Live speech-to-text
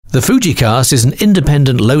The FujiCast is an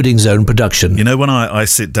independent Loading Zone production. You know, when I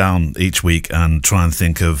sit down each week and try and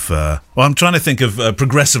think of... I'm trying to think of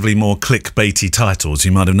progressively more clickbaity titles.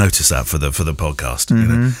 You might have noticed that for the podcast. Mm-hmm. You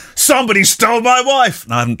know? Somebody stole my wife!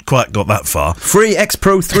 I haven't quite got that far. Free X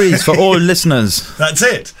Pro 3s for all listeners. That's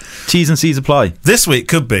it. T's and C's apply. This week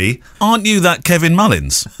could be, aren't you that Kevin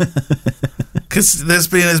Mullins? Because there's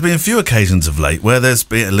been a few occasions of late where there's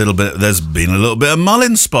been a little bit of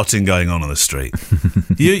Mullins spotting going on the street.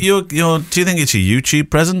 Do you think it's your YouTube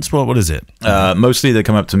presence? What is it? Mostly they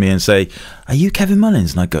come up to me and say, "Are you Kevin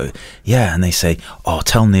Mullins?" And I go, "Yeah." And they say, "Oh,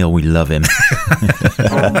 tell Neil we love him."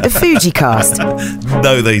 The FujiCast.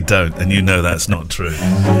 No, they don't, and you know that's not true.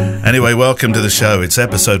 Anyway, welcome to the show. It's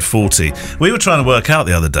episode 40. We were trying to work out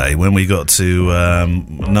the other day when we got to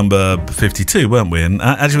number 52, weren't we? And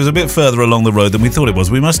actually, it was a bit further along the road than we thought it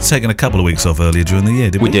was. We must have taken a couple of weeks off earlier during the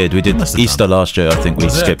year, did we? We did Easter last year, I think we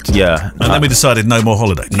skipped. Yeah. And then we decided no more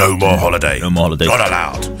holiday. No more holiday. No more holiday. Not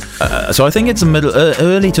allowed. So I think it's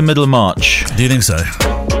early to middle of March. Do you think so?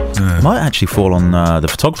 Might actually fall on the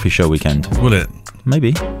photography show weekend. Will it?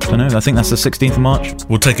 Maybe. Don't know. I think that's the 16th of March.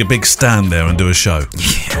 We'll take a big stand there and do a show.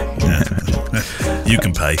 Yeah. You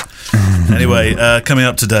can pay. Anyway, coming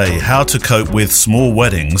up today, how to cope with small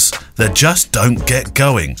weddings that just don't get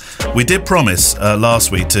going. We did promise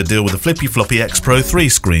last week to deal with the Flippy Floppy X Pro 3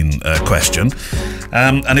 screen question.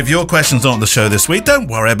 And if your question's not on the show this week, don't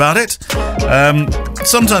worry about it.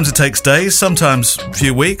 Sometimes it takes days, sometimes a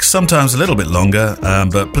few weeks, sometimes a little bit longer,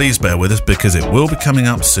 but please bear with us because it will be coming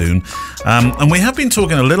up soon. And we have been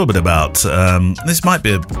talking a little bit about, this might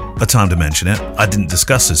be a time to mention it. I didn't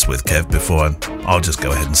discuss this with Kev before. I'll just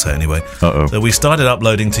go ahead and say it anyway. That we started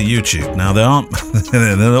uploading to YouTube. Now, they're not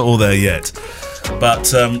all there yet.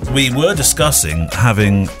 But we were discussing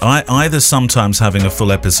having either sometimes having a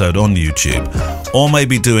full episode on YouTube or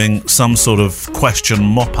maybe doing some sort of question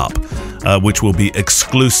mop-up, which will be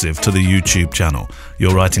exclusive to the YouTube channel.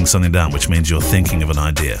 You're writing something down, which means you're thinking of an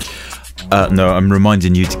idea. No, I'm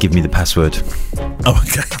reminding you to give me the password. Oh,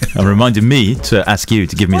 okay. I'm reminding me to ask you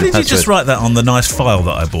to give me the password. Why did you just write that on the nice file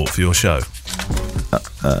that I bought for your show?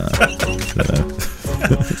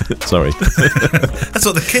 Sorry. That's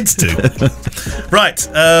what the kids do. Right,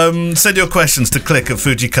 send your questions to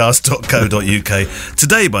click@fujicast.co.uk.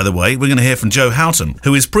 Today, by the way, we're going to hear from Joe Houghton,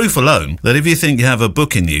 who is proof alone that if you think you have a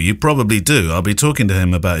book in you, you probably do. I'll be talking to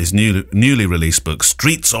him about his newly released book,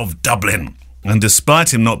 Streets of Dublin. And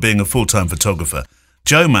despite him not being a full-time photographer,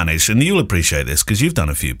 Joe managed, and you'll appreciate this because you've done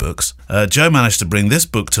a few books, Joe managed to bring this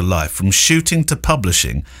book to life from shooting to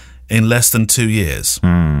publishing in less than 2 years.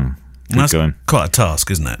 That's quite a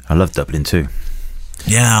task, isn't it? I love Dublin too.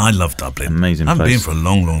 Yeah, I love Dublin. Amazing I haven't place. been for a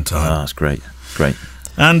long, long time. Oh, that's great. Great.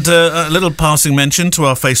 And a little passing mention to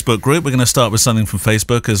our Facebook group. We're going to start with something from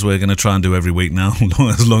Facebook, as we're going to try and do every week now,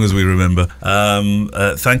 as long as we remember.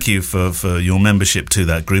 Thank you for your membership to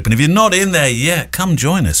that group. And if you're not in there yet, come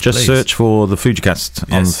join us, Just please. search for the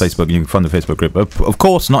FujiCast on Facebook and you can find the Facebook group. Of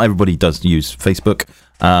course, not everybody does use Facebook.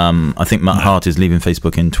 I think Matt Hart is leaving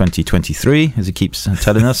Facebook in 2023, as he keeps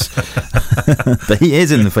telling us. But he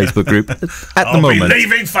is in the Facebook group at the moment. I'll be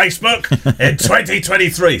leaving Facebook in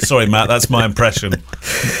 2023. Sorry, Matt, that's my impression.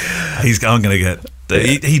 I'm going to get...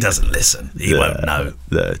 He doesn't listen. He won't know.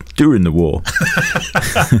 During the war.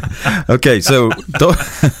 Okay, so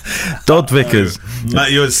Dodd Vickers.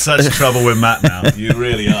 Matt, you're in such trouble with Matt now. You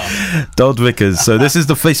really are. Dodd Vickers. So this is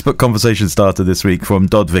the Facebook conversation starter this week from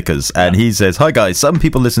Dodd Vickers. And he says, "Hi guys, some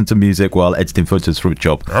people listen to music while editing photos for a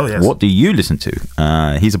job. Oh, yes. What do you listen to?"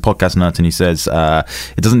 He's a podcast nut and he says,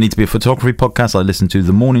 "It doesn't need to be a photography podcast. I listen to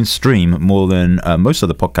The Morning Stream more than most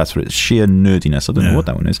other podcasts for its sheer nerdiness." I don't know what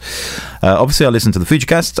that one is. Obviously, I listen to the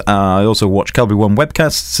FujiCast. I also watch Kelby One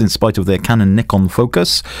webcasts in spite of their Canon Nikon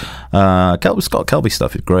focus. Scott Kelby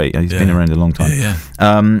stuff is great. He's been around a long time.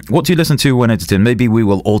 What do you listen to when editing? Maybe we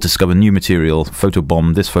will all discover new material.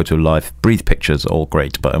 Photobomb, This Photo Life, Breathe Pictures, all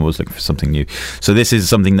great, but I was looking for something new. So this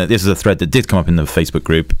is a thread that did come up in the Facebook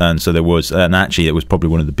group, and so there was, and actually it was probably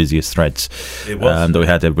one of the busiest threads. It was. That we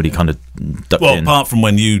had everybody kind of ducked in. Well, apart from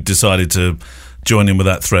when you decided to join in with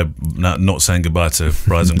that thread, not saying goodbye to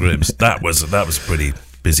Brides and Grooms. that was a pretty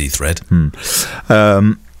busy thread.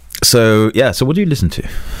 So what do you listen to?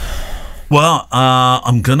 Well,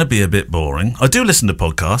 I'm going to be a bit boring. I do listen to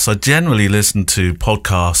podcasts. I generally listen to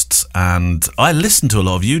podcasts, and I listen to a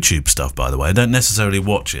lot of YouTube stuff, by the way. I don't necessarily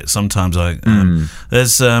watch it. Sometimes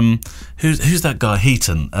there's who's that guy,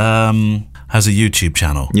 Heaton, has a YouTube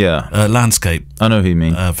channel. Yeah. Landscape. I know who you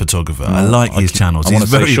mean. Photographer. I like his channels. I want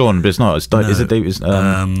to say Sean, but it's not. Is it David?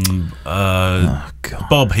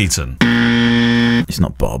 Bob Heaton. It's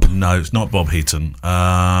not Bob. No, it's not Bob Heaton.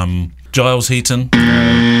 Giles Heaton.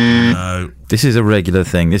 No. This is a regular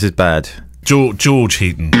thing. This is bad. George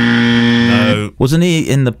Heaton. No. Wasn't he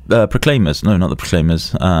in the Proclaimers? No, not the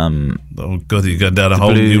Proclaimers. Oh God, you're going down a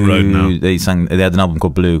whole new road now. They had an album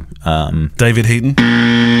called Blue. David Heaton.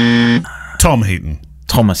 Tom Heaton.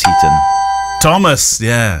 Thomas Heaton. Thomas.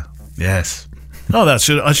 Yeah. Yes. Oh,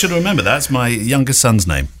 I should remember. That's my youngest son's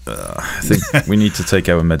name. I think we need to take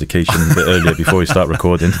our medication a bit earlier before we start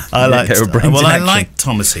recording. I like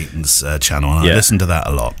Thomas Heaton's channel, and I listen to that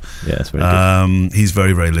a lot. Yeah, it's very good. He's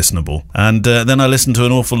very, very listenable. And then I listen to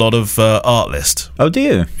an awful lot of Artlist. Oh, do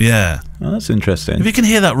you? Yeah. Oh, that's interesting. If you can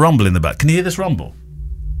hear that rumble in the back, can you hear this rumble?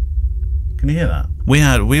 Can you hear that?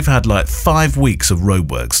 We've had like 5 weeks of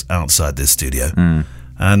roadworks outside this studio.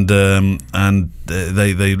 And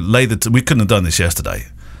they laid we couldn't have done this yesterday.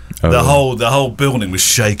 Oh. The whole building was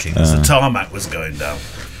shaking as the tarmac was going down.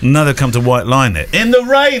 Now they've come to White Line it in the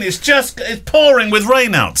rain. It's pouring with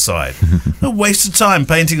rain outside. A waste of time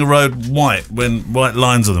painting a road white when white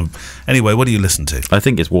lines on them. Anyway, what do you listen to? I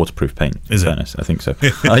think it's waterproof paint. Is it? Fairness, I think so.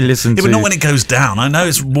 I listen to. But not when it goes down. I know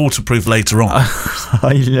it's waterproof later on.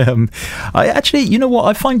 I actually, you know what?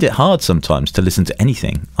 I find it hard sometimes to listen to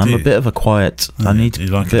anything. I'm a bit of a quiet. I need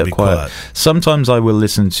a bit of quiet. Sometimes I will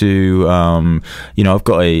listen to. I've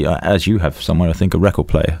got as you have somewhere. I think a record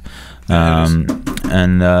player.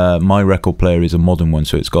 And my record player is a modern one,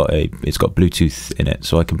 so it's got Bluetooth in it,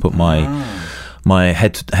 so I can put my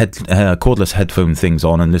cordless headphone things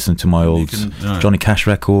on and listen to my old Johnny Cash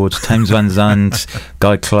records, Thames Van Zandt,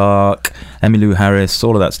 Guy Clark, Emmylou Harris,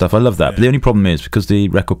 all of that stuff. I love that. Yeah. But the only problem is because the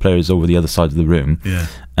record player is over the other side of the room,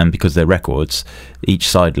 and because they're records, each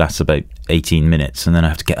side lasts about 18 minutes, and then I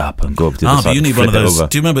have to get up and go over to the other side. But you need one of those.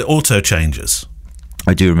 Do you remember auto changers?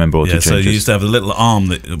 I do remember auto changes. So you used to have a little arm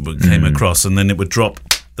that came across, and then it would drop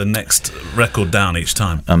the next record down each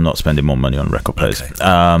time. I'm not spending more money on record players.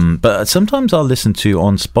 Okay. But sometimes I'll listen to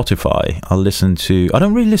on Spotify. I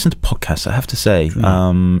don't really listen to podcasts, I have to say.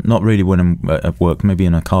 Not really when I'm at work, maybe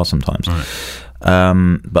in a car sometimes. Right.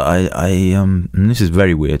 But I and this is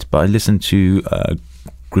very weird, but I listen to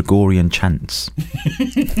Gregorian chants.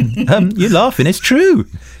 You're laughing, it's true.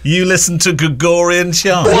 You listen to Gregorian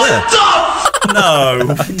chants?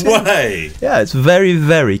 No way. Yeah, it's very,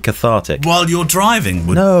 very cathartic. While you're driving?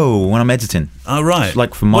 No, when I'm editing. Oh, right. It's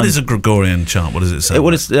like what is a Gregorian chant? What does it say? Yeah,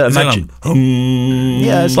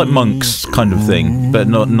 it's like monks kind of thing, but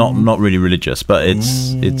not really religious. But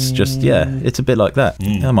it's just it's a bit like that.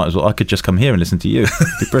 I could just come here and listen to you.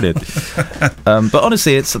 It'd be brilliant. But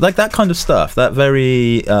honestly, it's like that kind of stuff. That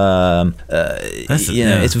very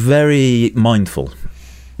it's very mindful.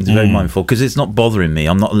 It's very mindful because it's not bothering me.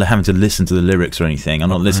 I'm not having to listen to the lyrics or anything. I'm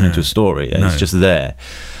not listening to a story. It's just there.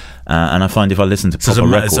 And I find if I listen to proper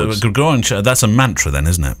records... So Gregorian, that's a mantra then,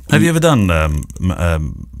 isn't it? Have you ever done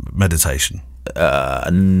meditation?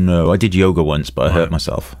 No, I did yoga once, but I hurt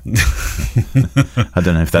myself. I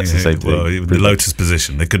don't know if that's the same thing. Well, the lotus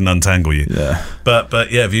position, they couldn't untangle you. Yeah.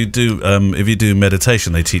 But yeah, if you do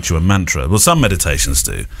meditation, they teach you a mantra. Well, some meditations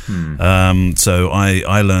do. So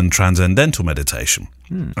I learned transcendental meditation.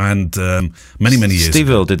 And many years Steve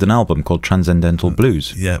ago. Earle did an album called Transcendental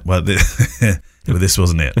Blues. Yeah, well, this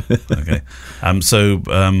wasn't it. Okay.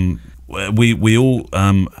 We all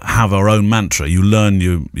have our own mantra. You learn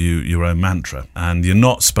your own mantra, and you're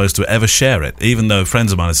not supposed to ever share it. Even though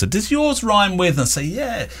friends of mine have said, "Does yours rhyme with?" And I say,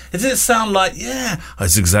 "Yeah." Does it sound like? Yeah.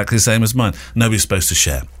 It's exactly the same as mine. Nobody's supposed to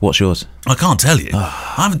share. What's yours? I can't tell you.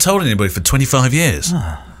 I haven't told anybody for 25 years.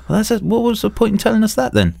 Well, what was the point in telling us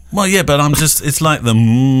that then? Well, yeah, but it's like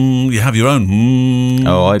you have your own.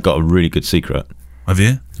 Oh, I got a really good secret. Have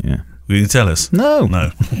you? Yeah. Will you tell us? No.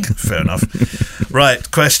 Fair enough.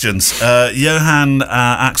 Right, questions. Johan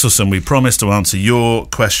Axelson, we promised to answer your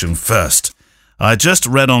question first. I just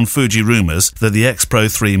read on Fuji Rumours that the X Pro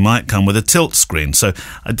 3 might come with a tilt screen, so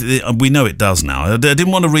we know it does now. I didn't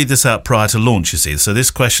want to read this out prior to launch, you see, so this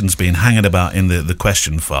question's been hanging about in the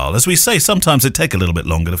question file. As we say, sometimes they take a little bit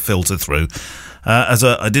longer to filter through.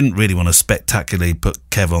 I didn't really want to spectacularly put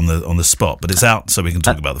Kev on the spot, but it's out, so we can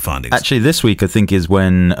talk about the findings. Actually, this week I think is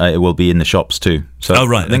when it will be in the shops too. So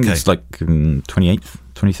I think it's like 28th,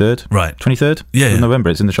 23rd. Right, 23rd. Yeah, November.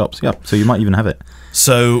 It's in the shops. Yeah, so you might even have it.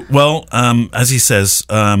 So, well, as he says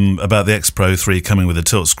about the X Pro 3 coming with a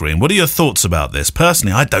tilt screen, what are your thoughts about this?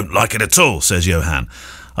 Personally, I don't like it at all, says Johan.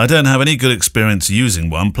 I don't have any good experience using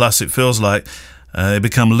one. Plus, it feels like they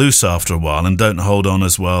become loose after a while and don't hold on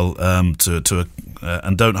as well and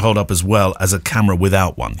don't hold up as well as a camera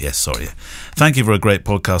without one. Yes, sorry. Thank you for a great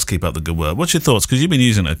podcast. Keep up the good work. What's your thoughts? Because you've been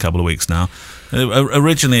using it a couple of weeks now.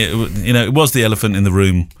 Originally, it was the elephant in the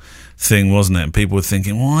room thing, wasn't it? And people were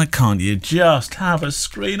thinking, why can't you just have a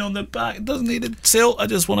screen on the back? It doesn't need a tilt. I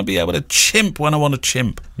just want to be able to chimp when I want to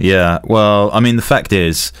chimp. Yeah, well, I mean, the fact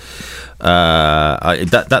is,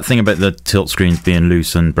 that thing about the tilt screens being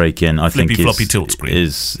loose and breaking, I think floppy tilt screen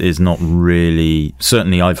is not really.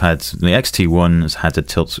 Certainly, I've had the XT1 has had a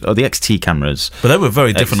tilt. Oh, the XT cameras, but they were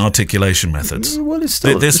very different articulation methods. Well, it's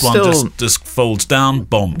still this one still, just folds down,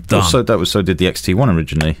 bomb, done. So did the XT1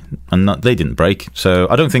 originally, and they didn't break. So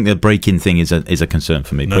I don't think the break-in thing is a concern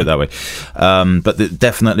for me. No. Put it that way. But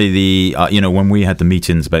definitely when we had the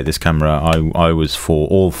meetings about this camera, I was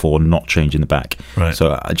all for not changing the back. Right.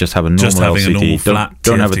 So I just have a normal LCD.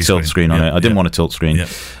 Don't have a tilt screen on it. I didn't want a tilt screen. Yeah.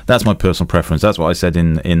 That's my personal preference. That's what I said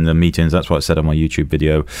in the meetings. That's what I said on my YouTube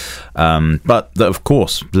video. But of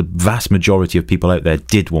course, the vast majority of people out there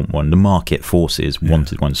did want one. The market forces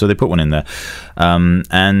wanted one, so they put one in there.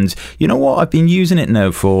 And you know what? I've been using it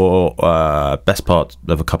now for best part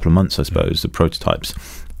of a couple of months, I suppose. The prototypes,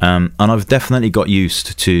 and I've definitely got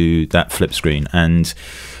used to that flip screen and.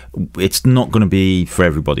 It's not going to be for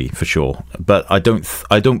everybody, for sure. But I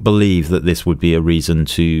don't believe that this would be a reason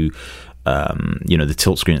to, the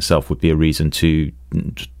tilt screen itself would be a reason to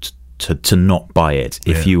not buy it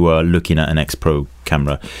if you were looking at an X Pro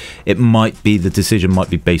camera. The decision might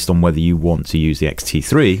be based on whether you want to use the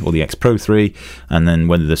XT3 or the X Pro 3, and then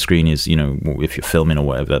whether the screen is, if you're filming or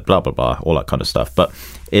whatever, blah blah blah, all that kind of stuff. But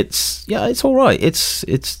it's all right. It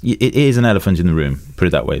is an elephant in the room, put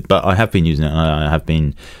it that way. But I have been using it,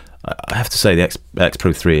 and I have to say the X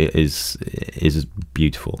Pro 3 is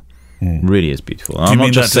beautiful. Really is beautiful. Do you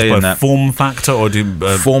mean just saying that form factor, or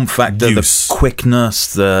form factor, use? The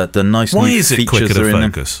quickness, the nice. Why new is it features quicker to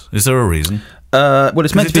focus? Is there a reason? Well,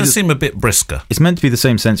 it's meant to be. It does seem a bit brisker. It's meant to be the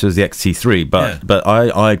same sensor as the XT3, but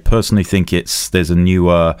I personally think there's a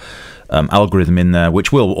newer algorithm in there,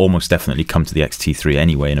 which will almost definitely come to the XT3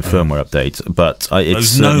 anyway in a firmware update. But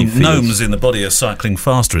those gnomes in the body are cycling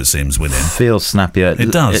faster, it seems, within. Feels snappier.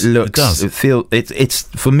 It does. It does. It's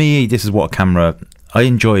for me. This is what a camera. I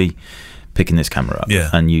enjoy picking this camera up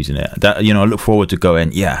and using it. That I look forward to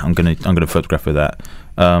going. Yeah, I'm gonna photograph with that.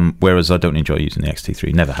 Whereas I don't enjoy using the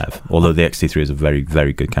XT3, never have. Although the XT3 is a very,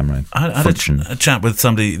 very good camera. I had a chat with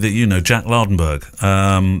somebody that Jack Lardenberg,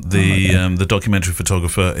 the documentary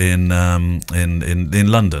photographer in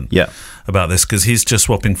London, about this, because he's just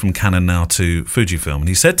swapping from Canon now to Fujifilm, and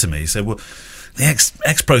he said to me, well, the X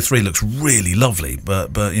Pro 3 looks really lovely,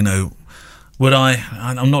 but I'm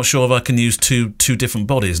not sure if I can use two different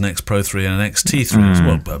bodies, an X Pro 3 and an XT3 as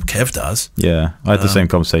well. But Kev does. Yeah, I had the same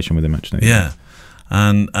conversation with him actually. Yeah.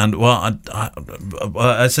 And well,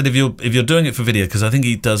 I said if you're doing it for video, because I think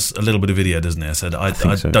he does a little bit of video, doesn't he? I said I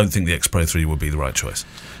don't think the X Pro 3 would be the right choice.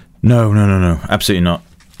 No, absolutely not.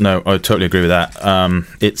 No, I totally agree with that.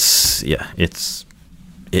 It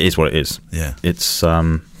is what it is. Yeah, it's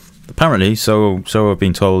apparently so I've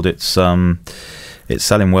been told it's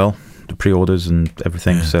selling well, the pre-orders and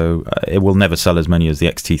everything. Yeah. So it will never sell as many as the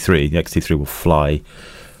XT3. The XT3 will fly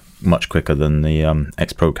much quicker than the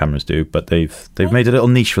X Pro cameras do, but they've made a little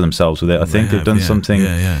niche for themselves with it. I think they've done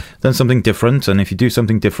something different, and if you do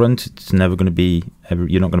something different, it's never going to be.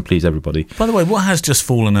 You're not going to please everybody. By the way, what has just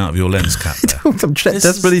fallen out of your lens cap there? I'm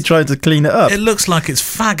desperately trying to clean it up. It looks like it's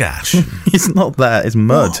fag ash. It's not that. It's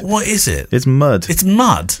mud. What is it? It's mud. It's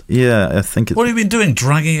mud. Yeah, I think. What have you been doing?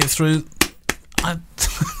 Dragging it through?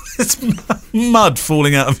 It's mud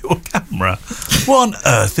falling out of your camera. What on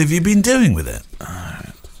earth have you been doing with it?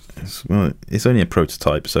 Well, it's only a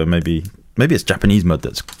prototype, so maybe it's Japanese mud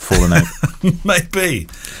that's fallen out. Maybe.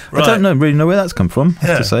 Right. I don't really know where that's come from, I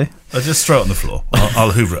have to say. I'll just throw it on the floor.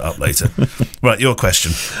 I'll hoover it up later. Right, your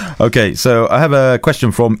question. Okay, so I have a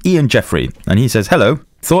question from Ian Jeffrey, and he says, hello.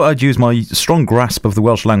 Thought I'd use my strong grasp of the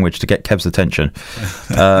Welsh language to get Kev's attention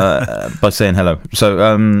by saying hello. So,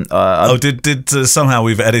 did somehow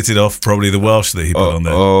we've edited off probably the Welsh that he put on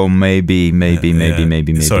there? Oh, maybe.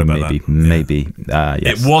 Sorry about that. Maybe. It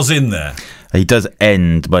Yes. was in there. He does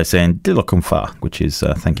end by saying "Dilok yn far," which is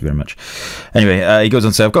thank you very much. Anyway, he goes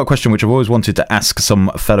on to say, I've got a question which I've always wanted to ask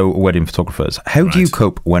some fellow wedding photographers. How do you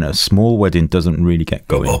cope when a small wedding doesn't really get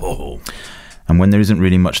going? And when there isn't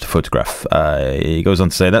really much to photograph? He goes on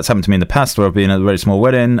to say, that's happened to me in the past where I've been at a very small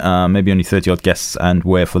wedding, maybe only 30 odd guests, and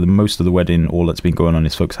where for the most of the wedding all that's been going on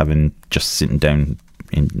is folks just sitting down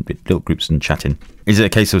in little groups and chatting. Is it a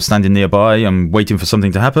case of standing nearby and waiting for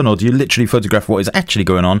something to happen, or do you literally photograph what is actually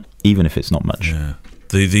going on, even if it's not much? Yeah.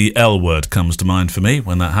 The L word comes to mind for me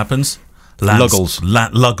when that happens. Luggles.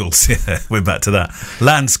 Luggles, yeah, we're back to that.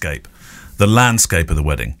 Landscape. the landscape of the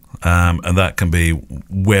wedding. And that can be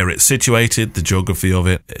where it's situated, the geography of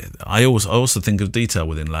it. I also think of detail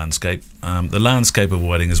within landscape. The landscape of a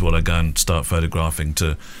wedding is what I go and start photographing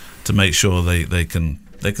to make sure they can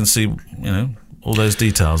see, you know, all those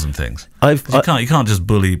details and things. You can't just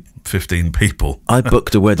bully 15 people. I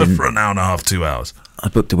booked a wedding for an hour and a half, 2 hours. I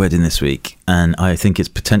booked a wedding this week, and I think it's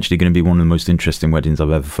potentially going to be one of the most interesting weddings I've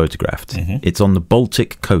ever photographed. Mm-hmm. It's on the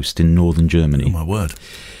Baltic coast in northern Germany. Oh my word!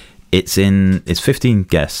 It's 15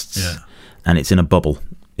 guests, Yeah. and it's in a bubble.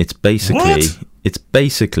 It's basically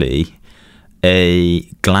a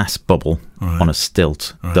glass bubble on a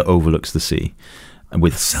stilt that overlooks the sea,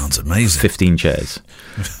 with Sounds amazing. 15 chairs,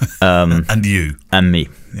 And you. and me.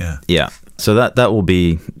 Yeah. So that will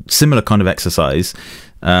be similar kind of exercise,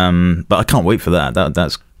 but I can't wait for that.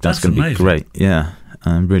 That's going to be amazing. great. Yeah,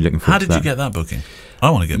 I'm really looking forward How to did that. you get that booking? I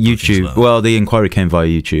want to get bookings YouTube. like that. Well, the inquiry came via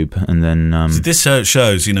YouTube, and then This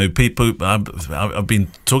shows, you know, people. I've been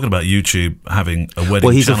talking about YouTube having a wedding. well,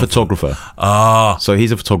 he's a channel. photographer, Ah, so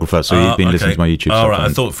he's a photographer. So he's been okay. listening to my YouTube. All stuff right, I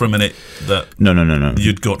and- thought for a minute that No.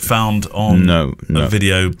 you'd got found on No. a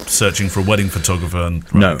video searching for a wedding photographer. And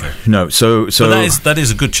No. So that is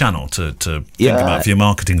a good channel to think Yeah. about for your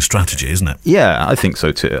marketing strategy, isn't it? yeah, I think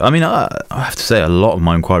so too. I mean, I have to say, a lot of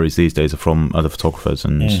my inquiries these days are from other photographers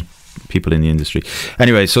and people in the industry.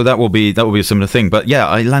 Anyway, so that will be a similar thing. But yeah,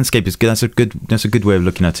 landscape is good. That's a good way of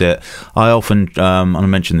looking at it. I often, and I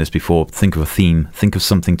mentioned this before, think of a theme, think of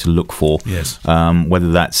something to look for. Yes.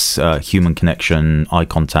 Whether that's human connection, eye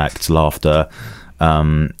contact, laughter.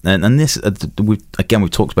 And this,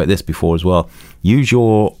 we've talked about this before as well. Use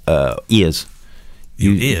your ears.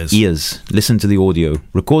 Ears. Listen to the audio.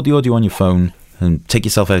 Record the audio on your phone and take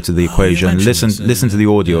yourself out of the equation. mentioned this, Listen to the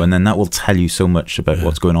audio, and then that will tell you so much about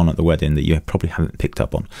what's going on at the wedding that you probably haven't picked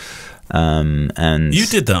up on. And You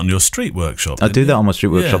did that on your street workshop. I do that on my street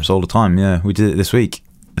Yeah. workshops all the time. Yeah, we did it this week.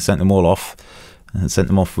 I sent them all off. I sent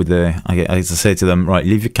them off with I used to say to them, right,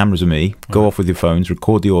 leave your cameras with me, go off with your phones,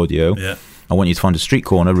 record the audio. Yeah. I want you to find a street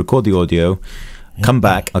corner, record the audio, come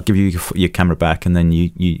back, I'll give you your camera back, and then you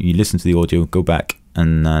listen to the audio, go back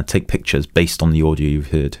and take pictures based on the audio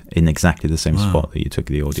you've heard in exactly the same spot that you took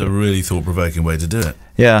the It's audio. a really thought-provoking way to do it.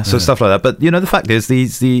 Yeah, so stuff like that. But, you know, the fact is,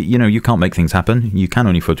 you can't make things happen. You can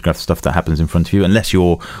only photograph stuff that happens in front of you, unless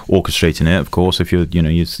you're orchestrating it, of course, if you're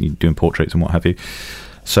doing portraits and what have you.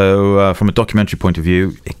 So from a documentary point of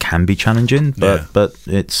view, it can be challenging, but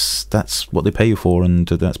that's what they pay you for, and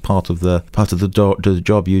that's part of the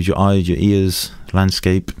job. Use your eyes, your ears,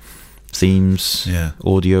 landscape, themes,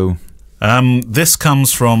 audio. This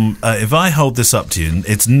comes from, if I hold this up to you,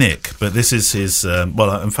 it's Nick, but this is his,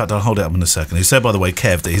 in fact, I'll hold it up in a second. He said, by the way,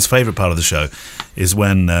 Kev, that his favourite part of the show is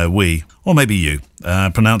when we, or maybe you,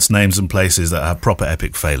 pronounce names and places that have proper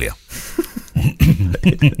epic failure.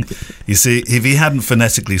 You see, if he hadn't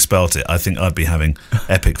phonetically spelt it, I think I'd be having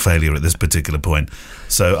epic failure at this particular point.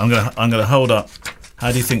 So I'm gonna hold up.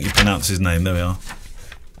 How do you think you pronounce his name? There we are.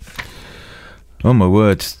 Oh my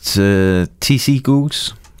word! It's TC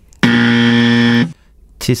Goose.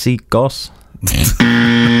 TC Goss.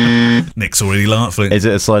 Nick's already laughing. Is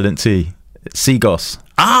it a silent T? C Goss.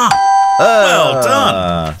 Well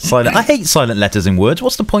done. Silent. I hate silent letters in words.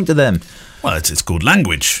 What's the point of them? Well, it's called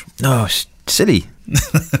language. Oh, silly.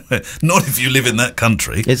 Not if you live in that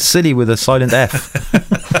country. It's silly with a silent F.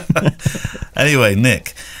 Anyway,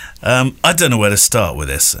 Nick, I don't know where to start with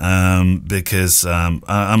this because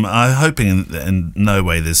I'm hoping in no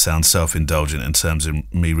way this sounds self-indulgent in terms of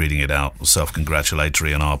me reading it out,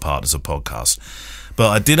 self-congratulatory on our part as a podcast. But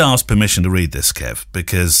I did ask permission to read this, Kev,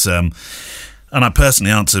 because... and I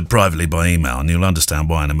personally answered privately by email, and you'll understand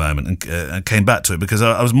why in a moment, and came back to it because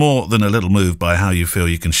I was more than a little moved by how you feel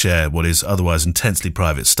you can share what is otherwise intensely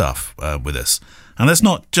private stuff with us. And there's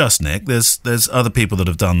not just Nick, there's other people that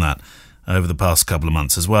have done that over the past couple of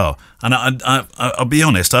months as well. And I'll be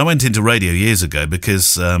honest, I went into radio years ago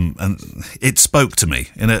because and it spoke to me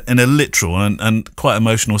in a literal and quite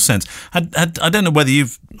emotional sense. I don't know whether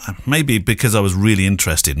you've, maybe because I was really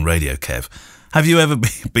interested in radio, Kev, have you ever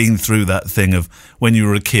been through that thing of when you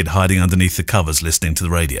were a kid hiding underneath the covers listening to the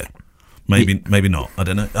radio? Maybe not. I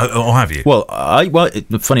don't know. Or have you? Well,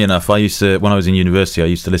 funny enough, I used to, when I was in university, I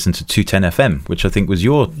used to listen to 210 FM, which I think was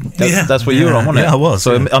that's what you were on, wasn't it? Yeah, I was.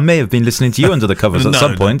 So I may have been listening to you under the covers at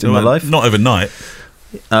some point in my life. Not overnight.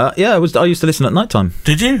 Yeah, I used to listen at night time.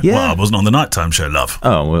 Did you? Yeah. Well, I wasn't on the nighttime show, love.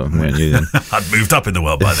 Oh, well, weren't you then? I'd moved up in the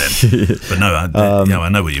world by then. But no, I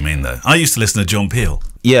know what you mean, though. I used to listen to John Peel.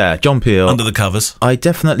 Yeah, John Peel. Under the covers. I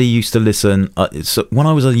definitely used to listen. So when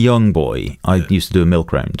I was a young boy, I used to do a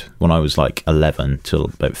milk round when I was like 11 till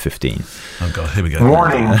about 15. Oh, God, here we go.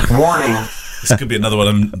 Warning. This could be another one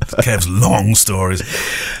of Kev's long stories.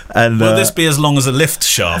 And will this be as long as a lift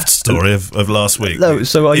shaft story of last week? No,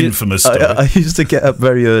 so infamous story. I used to get up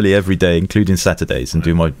very early every day, including Saturdays, and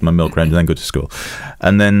do my milk round and then go to school.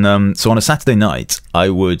 And then, so on a Saturday night, I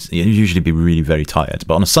would usually be really very tired.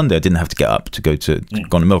 But on a Sunday, I didn't have to get up to go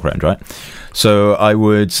on a milk round, right? So I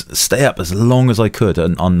would stay up as long as I could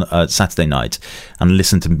on Saturday night and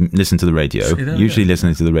listen to the radio. Usually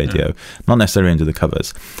listening to the radio, not necessarily under the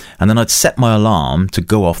covers. And then I'd set my alarm to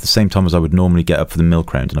go off the same time as I would normally get up for the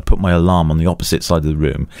milk round, and I put my alarm on the opposite side of the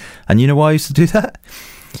room. And you know why I used to do that?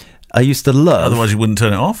 I used to love... Otherwise you wouldn't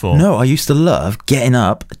turn it off? Or? No, I used to love getting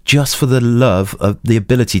up just for the love of the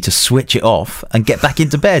ability to switch it off and get back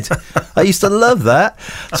into bed. I used to love that.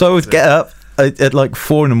 So I would get up at like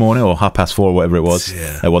 4 a.m. or 4:30 or whatever it was.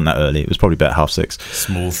 Yeah. It wasn't that early. It was probably about 6:30.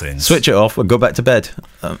 Small things. Switch it off and go back to bed.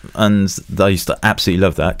 And I used to absolutely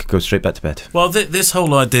love that. Could go straight back to bed. Well, this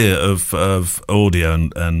whole idea of audio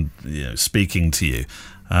and speaking to you,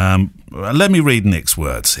 let me read Nick's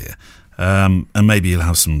words here, and maybe you'll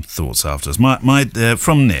have some thoughts afterwards.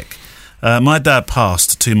 From Nick. My dad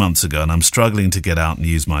passed 2 months ago, and I'm struggling to get out and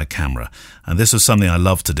use my camera. And this was something I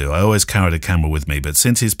loved to do. I always carried a camera with me, but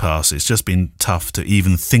since he's passed, it's just been tough to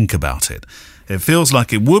even think about it. It feels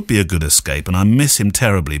like it would be a good escape, and I miss him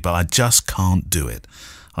terribly, but I just can't do it.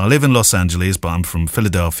 I live in Los Angeles, but I'm from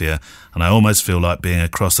Philadelphia, and I almost feel like being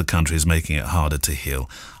across the country is making it harder to heal.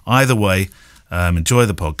 Either way, enjoy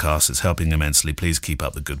the podcast. It's helping immensely. Please keep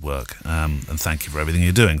up the good work. And thank you for everything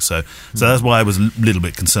you're doing. So that's why I was a little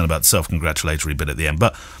bit concerned about the self-congratulatory bit at the end.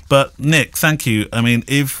 But Nick, thank you. I mean,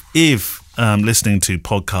 if listening to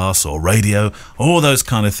podcasts or radio, all those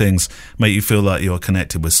kind of things make you feel like you're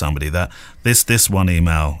connected with somebody, that this one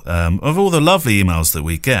email, of all the lovely emails that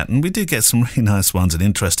we get, and we do get some really nice ones and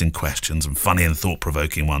interesting questions and funny and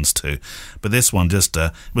thought-provoking ones too, but this one just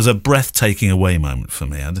was a breathtaking away moment for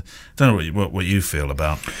me. I don't know what you feel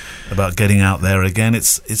about getting out there again.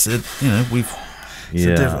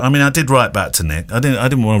 I mean, I did write back to Nick. I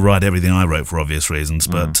didn't want to write everything I wrote for obvious reasons,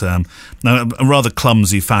 but no, a rather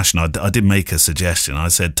clumsy fashion. I did make a suggestion. I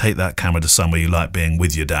said, take that camera to somewhere you like being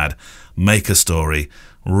with your dad, make a story,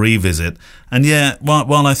 revisit. And yeah,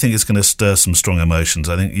 while I think it's going to stir some strong emotions,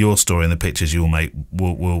 I think your story and the pictures you'll make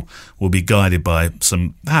will be guided by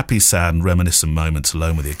some happy, sad and reminiscent moments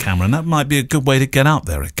alone with your camera, and that might be a good way to get out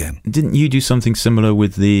there again. Didn't you do something similar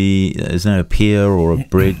with is there a pier or a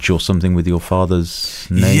bridge or something with your father's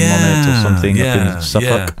name on it or something up in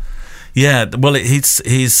Suffolk? Yeah, well,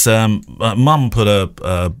 he's Mum put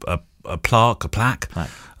a plaque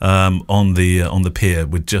on the pier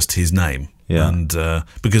with just his name. Yeah. And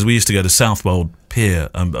because we used to go to Southwold Pier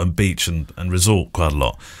and beach and resort quite a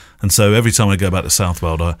lot, and so every time I go back to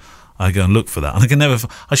Southwold, I go and look for that, and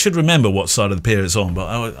I should remember what side of the pier it's on, but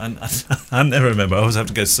I never remember. I always have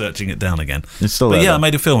to go searching it down again. It's still but there, I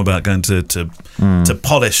made a film about going to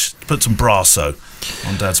polish, put some Brasso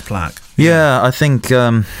on Dad's plaque. Yeah, I think.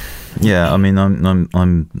 I mean,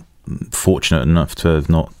 I'm fortunate enough to have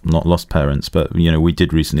not lost parents, but we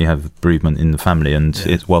did recently have bereavement in the family,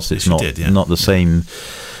 and whilst it's not the same,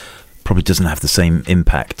 probably doesn't have the same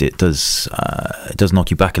impact. It does knock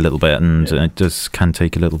you back a little bit, and it can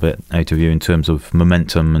take a little bit out of you in terms of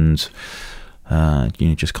momentum and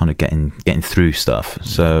just kind of getting through stuff.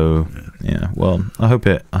 So well, I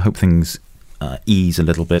hope things ease a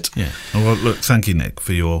little bit. Yeah. Well, look, thank you, Nick,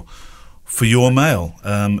 for your mail.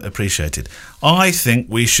 Appreciated. I think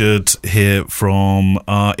we should hear from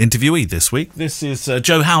our interviewee this week. This is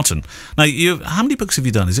Joe Houghton. Now, how many books have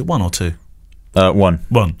you done? Is it 1 or 2? One.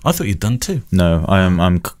 I thought you'd done 2. No,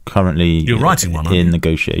 I'm currently. You're writing one, aren't you? In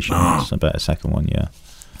negotiations about a second one. Yeah.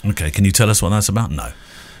 Okay. Can you tell us what that's about? No.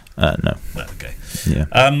 No. Okay. Yeah.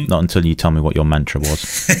 Not until you tell me what your mantra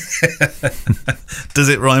was. Does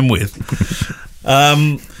it rhyme with?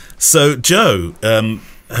 So Joe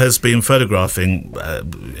has been photographing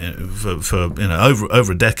for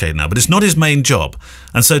over a decade now, but it's not his main job.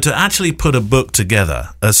 And so to actually put a book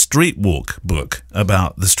together, a street walk book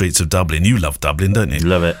about the streets of Dublin. You love Dublin, don't you?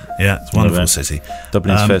 Love it. Yeah, it's a wonderful city.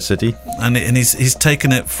 Dublin's fair city. And he's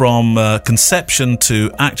taken it from conception to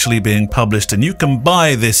actually being published, and you can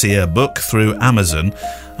buy this here book through Amazon,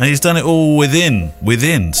 and he's done it all within,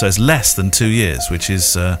 so it's less than 2 years, which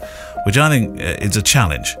I think is a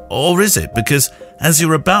challenge. Or is it? Because as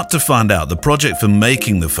you're about to find out, the project for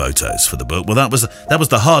making the photos for the book, well, that was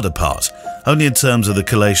the harder part. Only in terms of the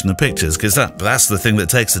collation of pictures, because that's the thing that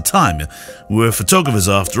takes the time. We're photographers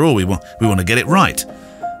after all. We want to get it right.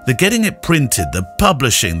 The getting it printed, the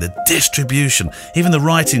publishing, the distribution, even the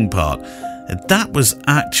writing part, that was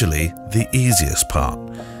actually the easiest part.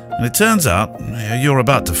 And it turns out, you're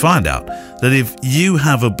about to find out, that if you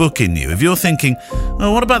have a book in you, if you're thinking,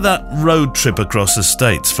 oh, what about that road trip across the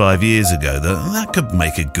States 5 years ago? That could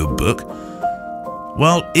make a good book.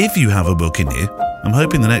 Well, if you have a book in you, I'm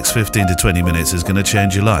hoping the next 15 to 20 minutes is going to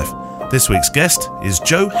change your life. This week's guest is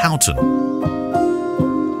Joe Houghton.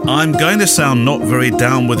 I'm going to sound not very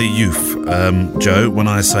down with the youth, Joe, when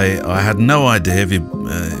I say I had no idea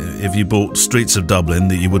if you bought Streets of Dublin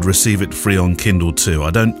that you would receive it free on Kindle too. I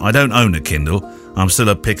don't own a Kindle. I'm still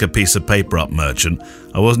a pick a piece of paper up merchant.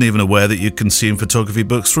 I wasn't even aware that you consume photography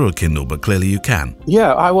books through a Kindle, but clearly you can.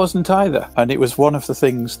 Yeah, I wasn't either. And it was one of the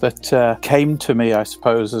things that came to me, I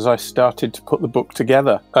suppose, as I started to put the book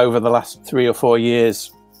together over the last 3 or 4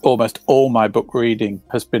 years. Almost all my book reading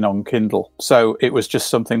has been on Kindle. So it was just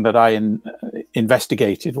something that I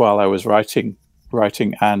investigated while I was writing,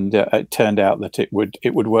 and it turned out that it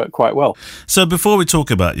would work quite well. So before we talk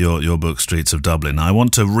about your book, Streets of Dublin, I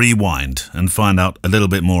want to rewind and find out a little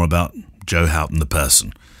bit more about Joe Houghton, the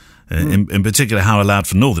person. In particular, how a lad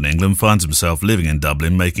from Northern England finds himself living in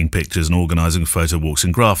Dublin, making pictures and organising photo walks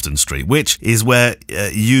in Grafton Street, which is where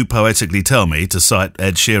you poetically tell me, to cite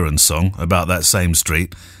Ed Sheeran's song about that same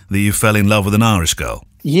street, that you fell in love with an Irish girl.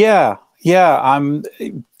 Yeah.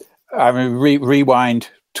 Rewind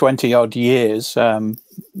 20 odd years,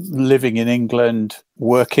 living in England,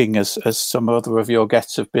 working as some other of your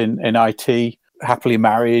guests have been in IT, happily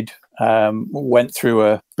married. Went through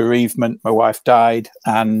a bereavement. My wife died,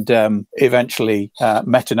 and eventually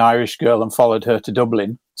met an Irish girl and followed her to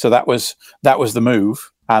Dublin. So that was the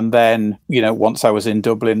move. And then, once I was in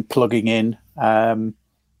Dublin, plugging in,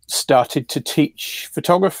 started to teach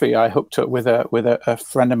photography. I hooked up with a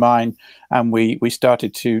friend of mine, and we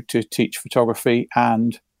started to teach photography,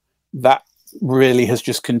 and that really has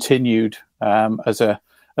just continued as a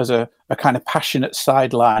kind of passionate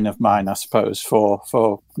sideline of mine, I suppose,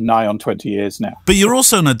 for nigh on 20 years now. But you're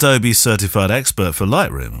also an Adobe certified expert for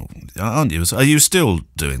Lightroom, aren't you? Are you still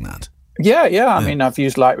doing that? Yeah. I mean, I've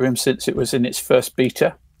used Lightroom since it was in its first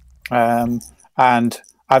beta, and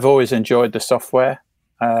I've always enjoyed the software.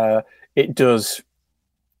 It does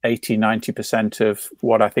 80-90% of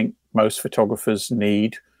what I think most photographers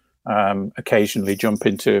need. Occasionally jump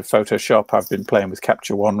into Photoshop. I've been playing with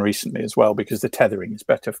Capture One recently as well, because the tethering is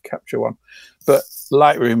better for Capture One. But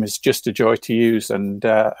Lightroom is just a joy to use, and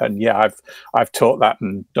I've taught that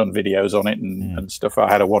and done videos on it and stuff.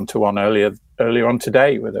 I had a one-to-one earlier on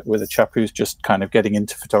today with a chap who's just kind of getting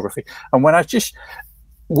into photography. And when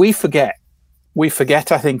we forget,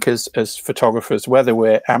 I think, as photographers, whether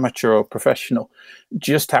we're amateur or professional,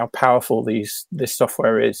 just how powerful this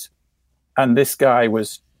software is. And this guy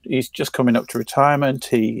he's just coming up to retirement.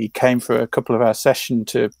 He came for a couple of our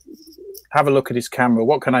sessions to have a look at his camera.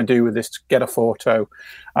 What can I do with this to get a photo?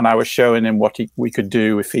 And I was showing him what we could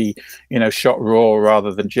do if he, shot RAW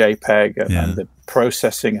rather than JPEG and the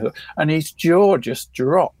processing. And his jaw just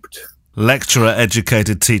dropped. Lecturer,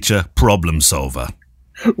 educated teacher, problem solver.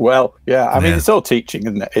 Well, yeah. I mean, it's all teaching,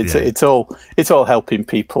 isn't it? It's all helping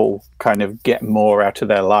people kind of get more out of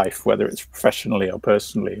their life, whether it's professionally or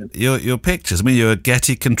personally. Your pictures. I mean, you're a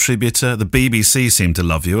Getty contributor. The BBC seemed to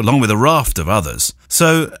love you, along with a raft of others.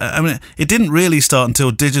 So, I mean, it didn't really start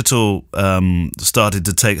until digital started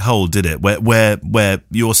to take hold, did it? Where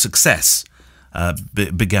your success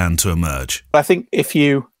began to emerge. I think if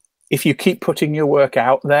you keep putting your work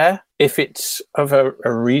out there, if it's of a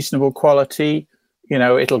reasonable quality,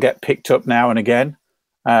 it'll get picked up now and again.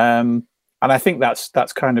 And I think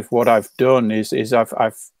that's kind of what I've done is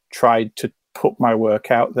I've tried to put my work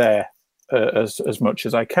out there as much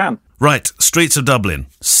as I can. Right, Streets of Dublin,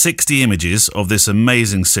 60 images of this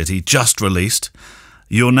amazing city just released.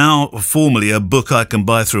 You're now formally a book I can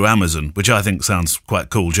buy through Amazon, which I think sounds quite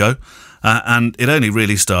cool, Joe. And it only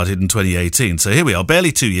really started in 2018. So here we are,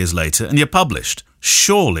 barely 2 years later, and you're published.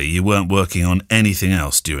 Surely you weren't working on anything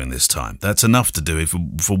else during this time. That's enough to do it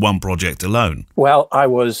for one project alone. Well, I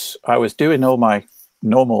was doing all my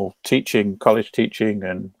normal teaching, college teaching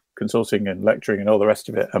and consulting and lecturing and all the rest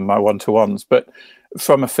of it, and my one-to-ones. But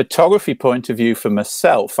from a photography point of view for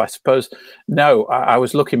myself, I suppose, no, I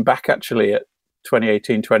was looking back actually at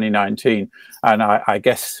 2018, 2019, and I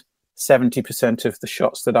guess 70% of the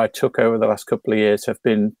shots that I took over the last couple of years have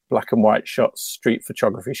been black and white shots, street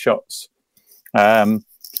photography shots.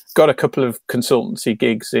 Got a couple of consultancy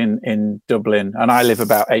gigs in Dublin, and I live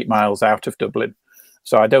about 8 miles out of Dublin,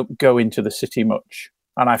 so I don't go into the city much.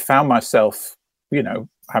 And I found myself,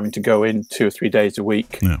 having to go in 2 or 3 days a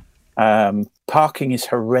week. Yeah. Parking is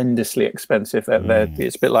horrendously expensive.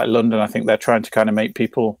 It's a bit like London. I think they're trying to kind of make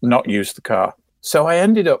people not use the car. So I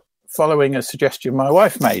ended up following a suggestion my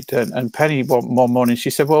wife made. And Penny, one morning, she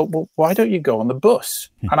said, well, why don't you go on the bus?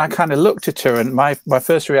 And I kind of looked at her, and my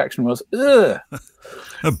first reaction was, ugh.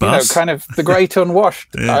 A bus? Kind of the great unwashed.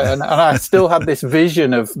 Yeah. And I still had this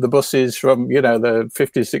vision of the buses from, the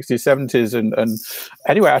 50s, 60s, 70s. And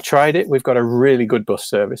anyway, I tried it. We've got a really good bus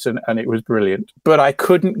service, and it was brilliant. But I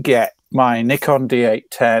couldn't get my Nikon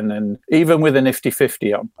D810, and even with a nifty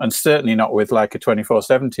 50 on, and certainly not with like a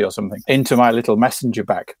 2470 or something, into my little messenger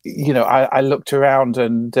bag. I looked around,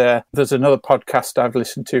 and there's another podcast I've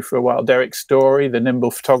listened to for a while, Derek Story, the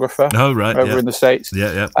nimble photographer, over in the States.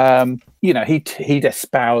 He'd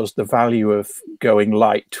espoused the value of going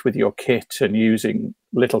light with your kit and using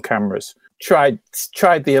little cameras. Tried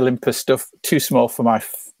the Olympus stuff, too small for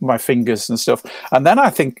my fingers and stuff. And then I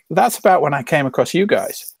think that's about when I came across you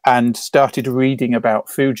guys and started reading about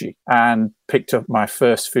Fuji, and picked up my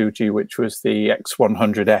first Fuji, which was the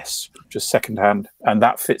X100S, just secondhand. And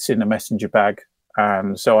that fits in a messenger bag.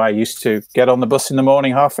 And so I used to get on the bus in the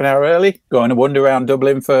morning half an hour early, go and wander around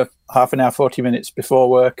Dublin for half an hour, 40 minutes before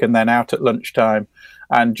work, and then out at lunchtime,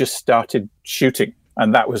 and just started shooting.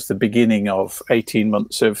 And that was the beginning of 18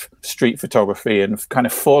 months of street photography and kind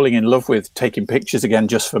of falling in love with taking pictures again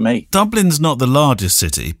just for me. Dublin's not the largest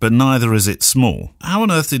city, but neither is it small. How on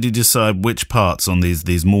earth did you decide which parts on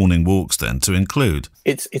these morning walks then to include?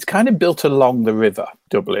 It's kind of built along the river,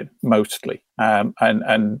 Dublin, mostly. And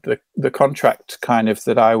the contract kind of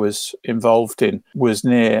that I was involved in was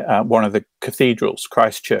near one of the cathedrals,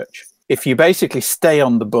 Christ Church. If you basically stay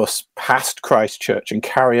on the bus past Christ Church and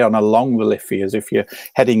carry on along the Liffey as if you're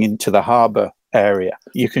heading into the harbour area,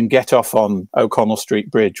 you can get off on O'Connell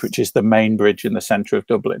Street Bridge, which is the main bridge in the centre of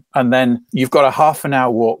Dublin. And then you've got a half an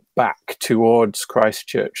hour walk back towards Christ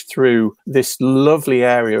Church through this lovely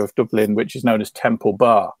area of Dublin, which is known as Temple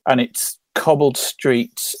Bar. And it's cobbled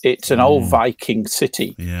streets. It's an old Viking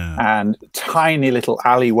city, and tiny little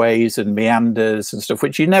alleyways and meanders and stuff,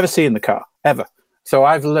 which you never see in the car, ever. So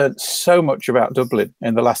I've learnt so much about Dublin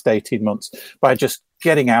in the last 18 months by just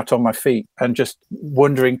getting out on my feet and just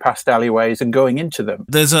wandering past alleyways and going into them.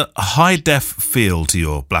 There's a high-def feel to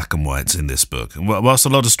your black and whites in this book. Whilst a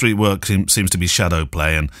lot of street work seems to be shadow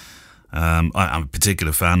play, and I'm a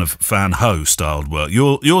particular fan of Van Ho styled work,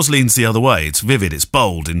 yours leans the other way. It's vivid, it's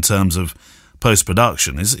bold in terms of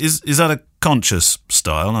post-production. Is that a conscious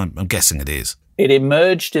style? I'm guessing it is. It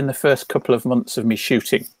emerged in the first couple of months of me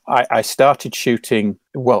shooting. I started shooting,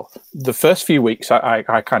 the first few weeks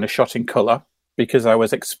I kind of shot in colour because I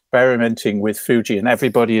was experimenting with Fuji, and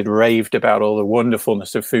everybody had raved about all the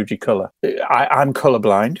wonderfulness of Fuji colour. I'm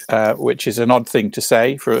colourblind, which is an odd thing to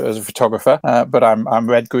say as a photographer, but I'm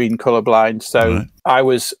red-green colourblind. So right. I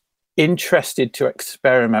was interested to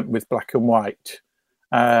experiment with black and white.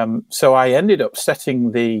 So I ended up setting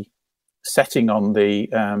on the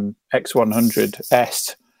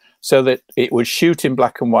X100S so that it would shoot in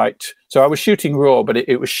black and white. So I was shooting raw, but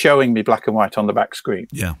it was showing me black and white on the back screen.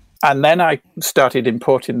 Yeah. And then I started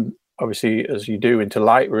importing, obviously, as you do, into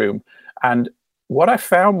Lightroom. And what I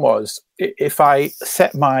found was if I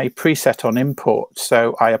set my preset on import,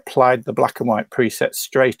 so I applied the black and white preset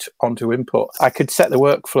straight onto import, I could set the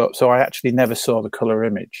workflow up so I actually never saw the color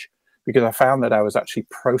image, because I found that I was actually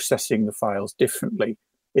processing the files differently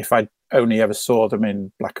if I only ever saw them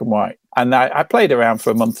in black and white. And I played around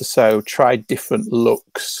for a month or so, tried different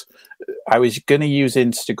looks. I was going to use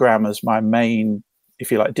Instagram as my main, if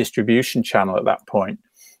you like, distribution channel at that point.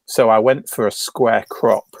 So I went for a square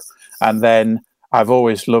crop. And then I've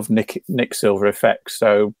always loved Nik Silver effects.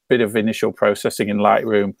 So bit of initial processing in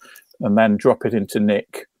Lightroom, and then drop it into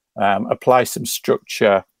Nik, apply some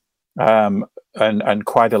structure, and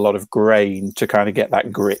quite a lot of grain to kind of get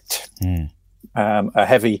that grit. A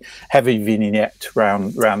heavy vignette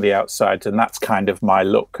round the outside, and that's kind of my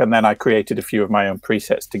look. And then I created a few of my own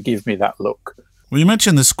presets to give me that look. Well, you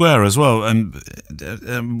mentioned the square as well,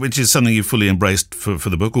 which is something you fully embraced for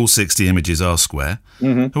the book. All 60 images are square.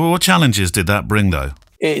 Mm-hmm. What challenges did that bring, though?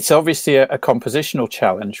 It's obviously a compositional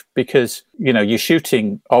challenge because, you're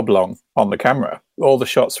shooting oblong on the camera. All the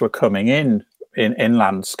shots were coming in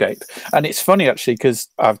landscape. And it's funny, actually, because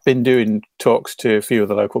I've been doing talks to a few of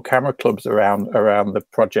the local camera clubs around the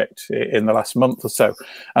project in the last month or so.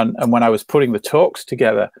 And when I was putting the talks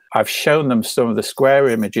together, I've shown them some of the square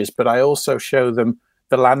images, but I also show them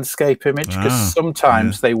the landscape image, because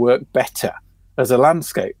sometimes they work better as a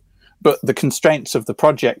landscape. But the constraints of the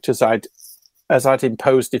project, as I'd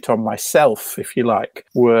imposed it on myself, if you like,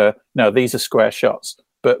 were, no, these are square shots.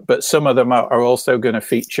 but some of them are also going to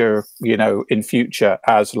feature, in future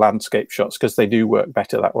as landscape shots, because they do work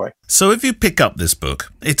better that way. So if you pick up this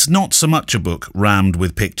book, it's not so much a book rammed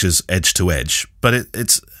with pictures edge to edge, but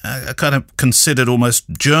it's a kind of considered almost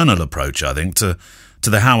journal approach, I think, to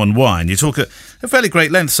the how and why. And you talk at a fairly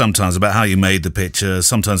great length sometimes about how you made the picture,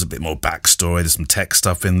 sometimes a bit more backstory, there's some tech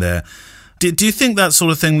stuff in there. Do you think that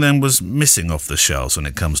sort of thing then was missing off the shelves when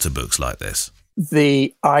it comes to books like this?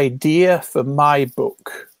 The idea for my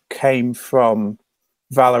book came from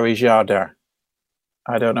Valerie Jardin.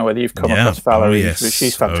 I don't know whether you've come across Valerie, but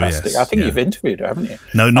she's fantastic. I think you've interviewed her, haven't you?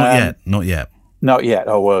 No, not yet. Not yet.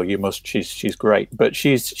 Oh well, you must. She's great, but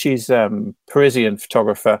she's Parisian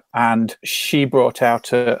photographer, and she brought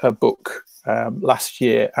out a book last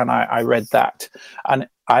year, and I read that, and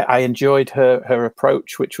I enjoyed her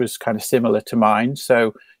approach, which was kind of similar to mine.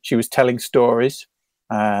 So she was telling stories.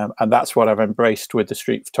 And that's what I've embraced with the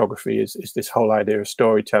street photography is this whole idea of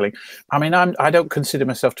storytelling. I mean, I don't consider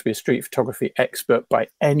myself to be a street photography expert by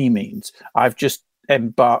any means. I've just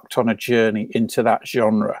embarked on a journey into that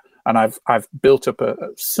genre, and I've built up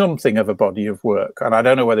something of a body of work. And I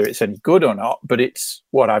don't know whether it's any good or not, but it's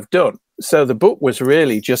what I've done. So the book was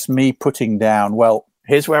really just me putting down, well,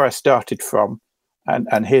 here's where I started from,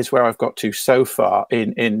 and here's where I've got to so far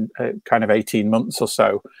in kind of 18 months or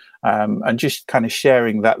so. And just kind of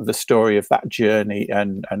sharing the story of that journey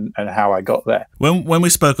and how I got there. When we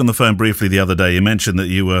spoke on the phone briefly the other day, you mentioned that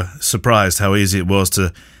you were surprised how easy it was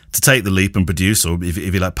to take the leap and produce, or if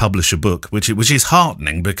you like, publish a book, which is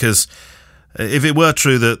heartening, because if it were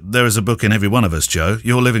true that there is a book in every one of us, Joe,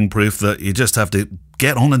 you're living proof that you just have to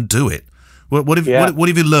get on and do it. What have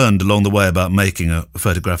you learned along the way about making a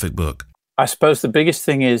photographic book? I suppose the biggest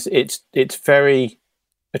thing is it's very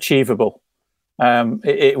achievable.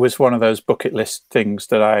 It was one of those bucket list things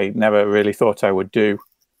that I never really thought I would do.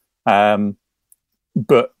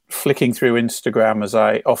 But flicking through Instagram, as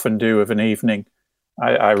I often do of an evening,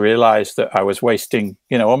 I realized that I was wasting,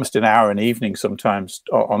 almost an hour an evening sometimes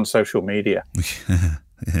on social media.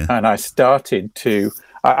 Yeah. And I started to,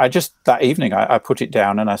 that evening, I put it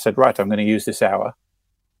down and I said, right, I'm going to use this hour.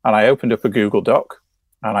 And I opened up a Google Doc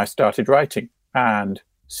and I started writing. And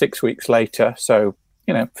 6 weeks later, so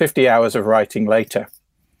 50 hours of writing later,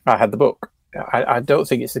 I had the book. I don't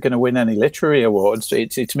think it's going to win any literary awards.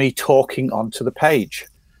 It's me talking onto the page.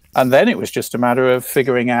 And then it was just a matter of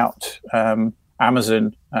figuring out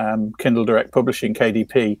Amazon, Kindle Direct Publishing,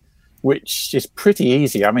 KDP, which is pretty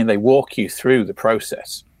easy. I mean, they walk you through the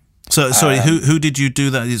process. So, sorry, who did you do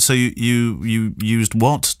that? So you used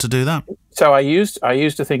what to do that? So I used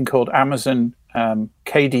a thing called Amazon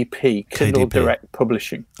KDP, Kindle Direct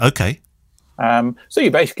Publishing. Okay. So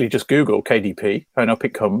you basically just Google KDP and up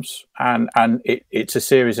it comes, and it's a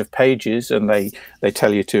series of pages, and they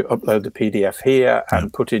tell you to upload the PDF here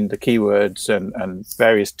and put in the keywords and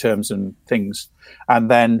various terms and things. And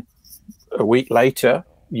then a week later,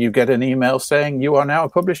 you get an email saying you are now a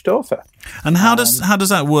published author. And how does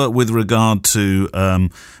that work with regard to,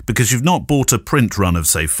 because you've not bought a print run of,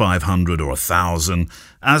 say, 500 or 1,000,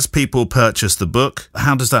 as people purchase the book,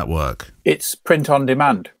 how does that work? It's print on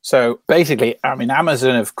demand. So basically, I mean,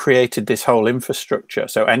 Amazon have created this whole infrastructure,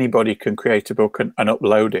 so anybody can create a book and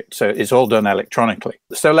upload it. So it's all done electronically.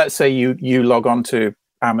 So let's say you log on to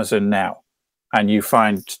Amazon now and you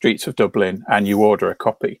find Streets of Dublin and you order a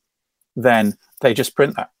copy. Then they just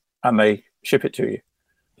print that and they ship it to you.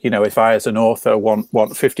 If I as an author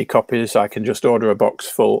want 50 copies, I can just order a box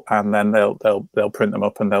full, and then they'll print them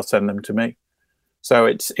up and they'll send them to me. So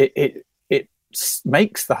it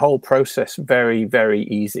makes the whole process very, very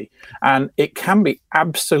easy, and it can be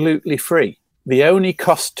absolutely free. The only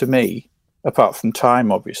cost to me, apart from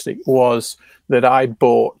time, obviously, was that I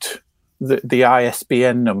bought the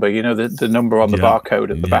ISBN number. The number on the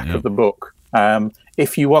barcode at the back of the book.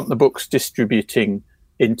 If you want the books distributing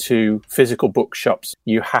into physical bookshops,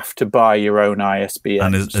 you have to buy your own ISBN.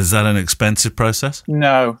 And is that an expensive process?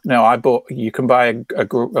 No. You can buy a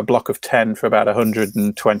block of 10 for about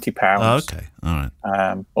 £120. Oh, okay, all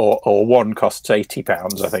right. Or one costs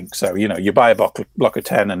 £80, I think. So, you buy a block of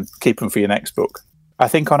 10 and keep them for your next book. I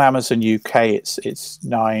think on Amazon UK, it's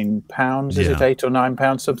 £9, is it £8 or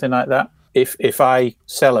 £9, something like that. If I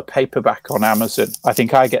sell a paperback on Amazon, I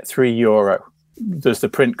think I get €3. There's the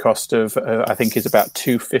print cost of, I think is about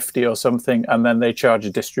 $2.50 or something. And then they charge a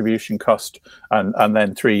distribution cost, and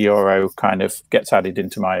then €3 kind of gets added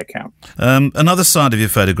into my account. Another side of your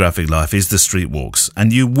photographic life is the street walks,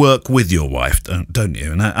 and you work with your wife, don't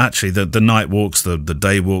you? And actually the night walks, the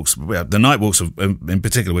day walks, the night walks in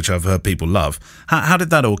particular, which I've heard people love. How did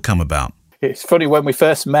that all come about? It's funny, when we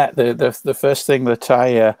first met, the first thing that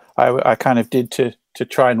I kind of did to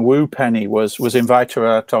try and woo Penny was invite her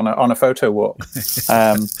out on a photo walk,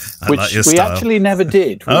 which we actually never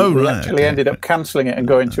did. We actually ended up cancelling it and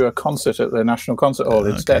going to a concert at the National Concert Hall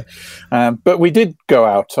instead. But we did go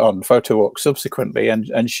out on photo walks subsequently,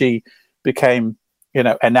 and she became,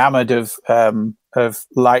 enamoured of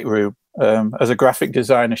Lightroom. As a graphic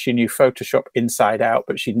designer, she knew Photoshop inside out,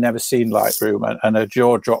 but she'd never seen Lightroom, and her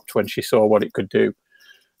jaw dropped when she saw what it could do.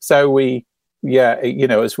 So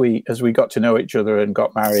as we got to know each other and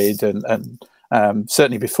got married, and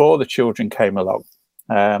certainly before the children came along,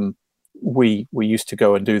 we used to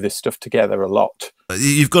go and do this stuff together a lot.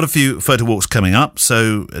 You've got a few photo walks coming up,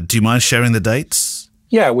 so do you mind sharing the dates?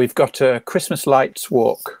 Yeah, we've got a Christmas Lights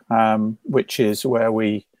walk, which is where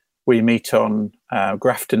we meet on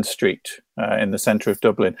Grafton Street in the centre of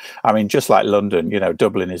Dublin. I mean, just like London,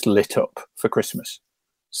 Dublin is lit up for Christmas.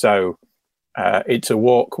 So it's a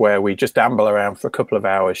walk where we just amble around for a couple of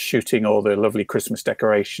hours shooting all the lovely Christmas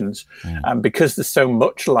decorations. And because there's so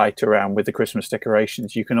much light around with the Christmas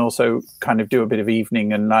decorations, you can also kind of do a bit of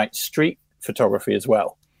evening and night street photography as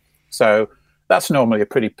well. So that's normally a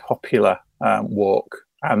pretty popular walk.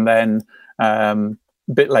 And then a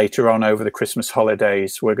bit later on over the Christmas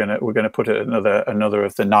holidays, we're gonna put another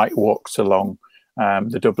of the night walks along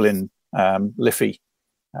the Dublin Liffey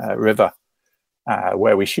River,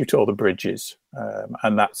 where we shoot all the bridges,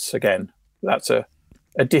 and that's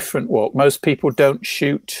a different walk. Most people don't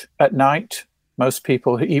shoot at night. Most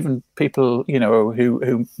people, even people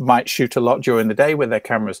who might shoot a lot during the day with their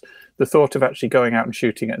cameras, the thought of actually going out and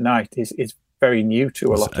shooting at night is very new to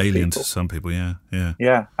a lot of people. Alien to some people, yeah.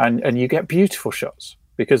 Yeah, and you get beautiful shots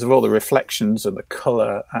because of all the reflections and the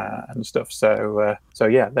colour and stuff. So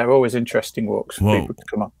yeah, they're always interesting walks for people to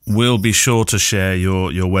come on. We'll be sure to share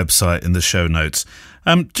your website in the show notes.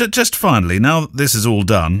 Just finally, now this is all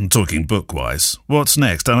done, talking book-wise, what's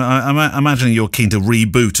next? I'm imagining you're keen to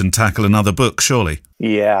reboot and tackle another book, surely?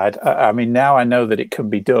 Yeah, I mean, now I know that it can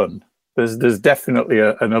be done. There's definitely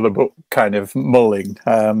another book kind of mulling.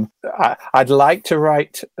 I'd like to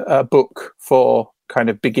write a book for kind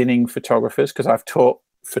of beginning photographers, because I've taught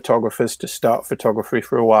photographers to start photography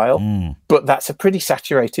for a while, but that's a pretty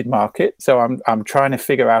saturated market. So I'm trying to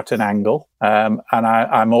figure out an angle, and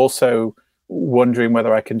I'm also wondering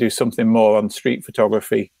whether I can do something more on street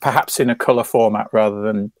photography, perhaps in a colour format rather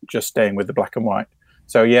than just staying with the black and white.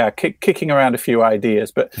 So yeah, kicking around a few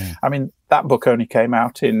ideas, but I mean, that book only came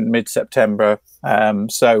out in mid-September,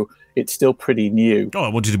 so it's still pretty new. Oh, I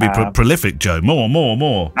want you to be prolific, Joe.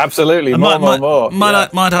 More. Absolutely, more.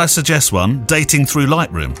 Might I suggest one? Dating through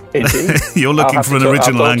Lightroom. Indeed. You're looking for an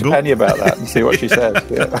original angle. I'll talk to Penny about that and see what she says.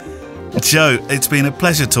 Yeah. Joe, it's been a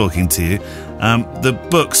pleasure talking to you. The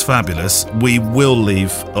book's fabulous. We will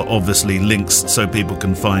leave, obviously, links so people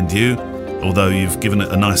can find you, although you've given it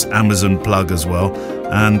a nice Amazon plug as well.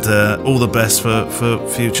 And all the best for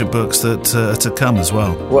future books that are to come as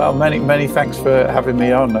well. Well, many thanks for having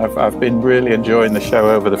me on. I've been really enjoying the show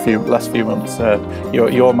over the last few months.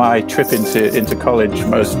 You're my trip into college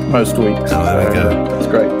most weeks. Oh, there we go. That's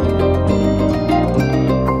great.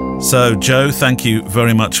 So, Joe, thank you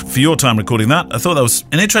very much for your time recording that. I thought that was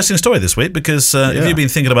an interesting story this week because if you've been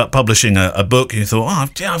thinking about publishing a book and you thought,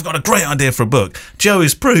 I've got a great idea for a book, Joe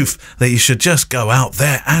is proof that you should just go out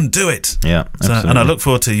there and do it. Yeah, absolutely. And I look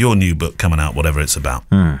forward to your new book coming out, whatever it's about.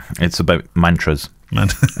 It's about mantras.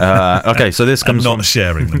 Okay, so this comes from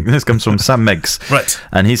sharing them. This comes from Sam Meggs, right?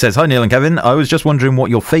 And he says, "Hi Neil and Kevin. I was just wondering what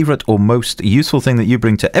your favourite or most useful thing that you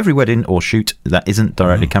bring to every wedding or shoot that isn't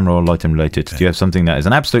directly camera or lighting related. Okay. Do you have something that is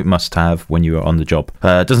an absolute must-have when you are on the job?"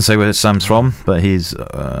 It doesn't say where Sam's from, but he's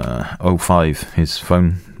 05. His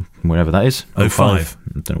phone, wherever that is. 05.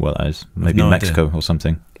 I don't know what that is. Maybe Mexico or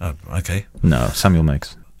something. Oh, okay. No, Samuel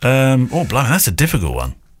Meggs. Blimey, that's a difficult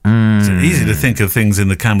one. It's easy to think of things in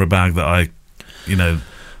the camera bag that I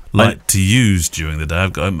like to use during the day.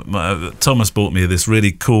 I've got Thomas bought me this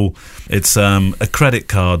really cool. It's a credit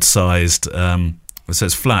card sized. It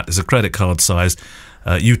says flat. It's a credit card sized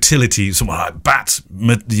utility, something like bat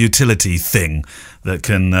utility thing that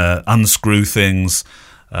can unscrew things.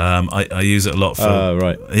 I use it a lot for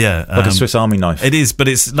right. Yeah, like a Swiss Army knife. It is, but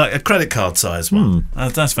it's like a credit card size one.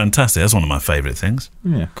 That's fantastic. That's one of my favourite things.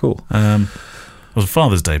 Yeah, cool. It was a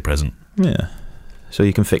Father's Day present. Yeah. So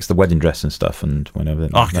you can fix the wedding dress and stuff and whenever.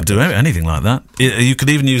 I could do anything like that. You could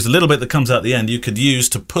even use the little bit that comes out the end. You could use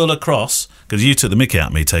to pull across, because you took the mickey out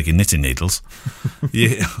of me taking knitting needles,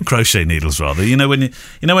 crochet needles rather.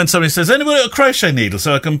 When somebody says, "Anybody got a crochet needle?"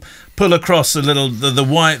 So I can pull across a little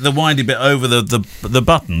the windy bit over the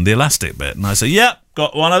button, the elastic bit, and I say, "Yep,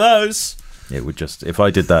 got one of those." It would just, if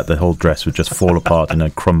I did that, the whole dress would just fall apart in a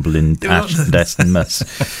crumbling ash mess.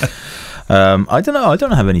 I don't know. I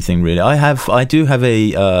don't have anything really. I do have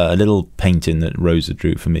a little painting that Rosa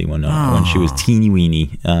drew for me when she was teeny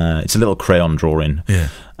weeny. It's a little crayon drawing. Yeah.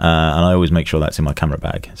 And I always make sure that's in my camera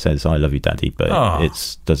bag. It says "I love you, Daddy," but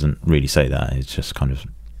it doesn't really say that. It's just kind of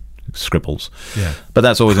scribbles. Yeah. But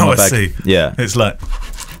that's always in my bag. I see. Yeah. It's like.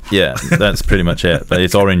 Yeah, that's pretty much it. But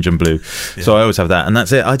it's orange and blue, so I always have that, and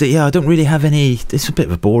that's it. I don't really have any. It's a bit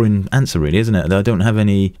of a boring answer, really, isn't it? I don't have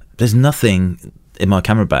any. There's nothing in my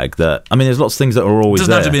camera bag that. I mean, there's lots of things that are always. It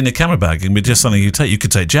doesn't there. have to be in a camera bag. It can be just something you take. You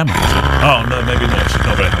could take Gemma. Oh no, maybe not. She's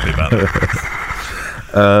not very happy about that.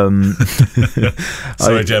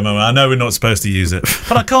 Sorry, Gemma. I know we're not supposed to use it,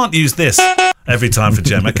 but I can't use this every time for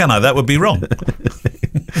Gemma, can I? That would be wrong.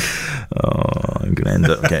 I'm going to end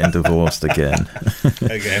up getting divorced again.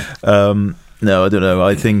 Okay. No, I don't know.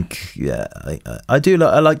 I think, I do.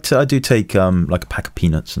 I do take like a pack of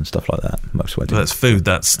peanuts and stuff like that. Most weddings. Well, that's food.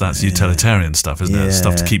 That's utilitarian stuff, isn't it?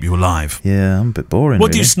 Stuff to keep you alive. Yeah, I'm a bit boring.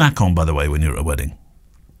 What do you snack on, by the way, when you're at a wedding?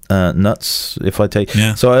 Nuts. If I take,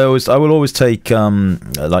 Yeah. so I will always take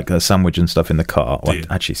like a sandwich and stuff in the car. Well,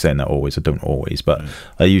 actually, saying that always, I don't always, but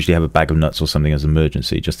I usually have a bag of nuts or something as an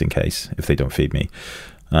emergency, just in case if they don't feed me.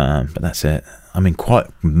 But that's it. I mean, quite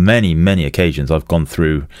many occasions I've gone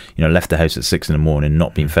through, left the house at 6 a.m,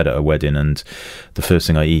 not been fed at a wedding, and the first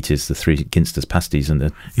thing I eat is the 3 Ginsters pasties and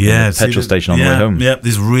the petrol station on the way home. Yeah,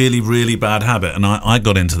 this really, really bad habit, and I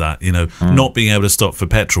got into that, not being able to stop for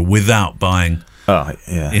petrol without buying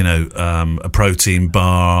a protein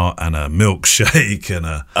bar and a milkshake and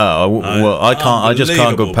a. I can't. I just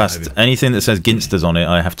can't go past anything that says Ginsters on it.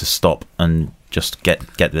 I have to stop and just get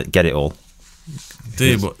it all. Do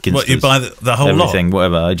you? What you buy the whole everything, lot?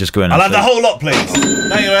 Whatever. I just go in. I'll have the whole lot, please.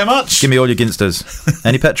 Thank you very much. Give me all your Ginsters.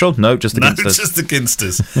 Any petrol? No, just the Ginsters. No, just the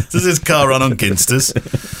Ginsters. Does this car run on Ginsters?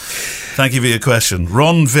 Thank you for your question.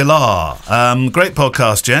 Ron Villar. Great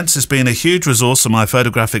podcast, gents. It's been a huge resource for my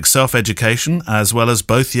photographic self-education as well as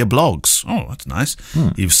both your blogs. Oh, that's nice.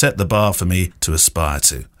 You've set the bar for me to aspire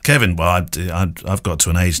to. Kevin, well, I've got to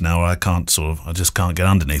an age now where I just can't get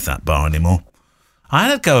underneath that bar anymore. I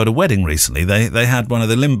had a go at a wedding recently. They had one of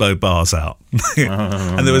the limbo bars out.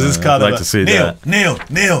 And there was this kind I'd like to see that. Neil.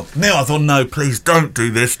 I thought, no, please don't do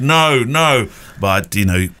this. No. But,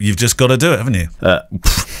 you've just got to do it, haven't you?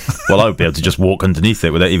 Well, I would be able to just walk underneath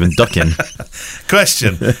it without even ducking.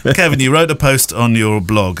 Question. Kevin, you wrote a post on your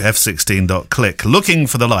blog, f16.click, looking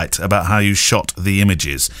for the light about how you shot the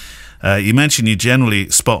images. You mentioned you generally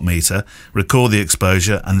spot meter, record the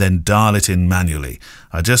exposure, and then dial it in manually.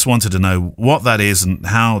 I just wanted to know what that is and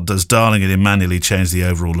how does dialing it in manually change the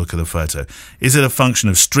overall look of the photo? Is it a function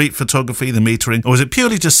of street photography, the metering, or is it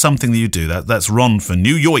purely just something that you do? That's Ron for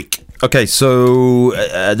New York. Okay, so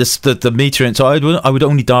the metering. So I would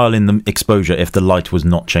only dial in the exposure if the light was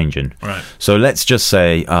not changing. Right. So let's just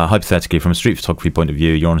say, hypothetically, from a street photography point of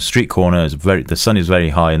view, you're on a street corner. The sun is very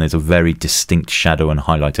high, and there's a very distinct shadow and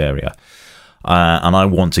highlight area. And I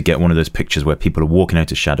want to get one of those pictures where people are walking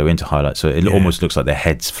out of shadow into highlight, so it almost looks like their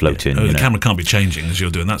head's floating. The camera can't be changing as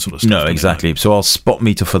you're doing that sort of stuff. No, exactly. So I'll spot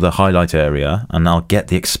meter for the highlight area, and I'll get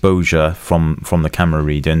the exposure from the camera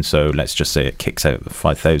reading. So let's just say it kicks out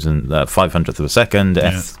 500th of a second,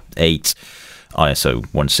 f8. ISO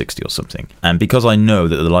 160 or something. And because I know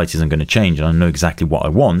that the light isn't going to change and I know exactly what I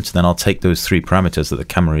want, then I'll take those 3 parameters that the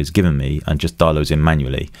camera has given me and just dial those in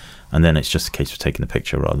manually. And then it's just a case of taking the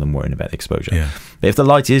picture rather than worrying about the exposure. Yeah. But if the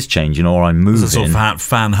light is changing or I'm moving... It's a sort of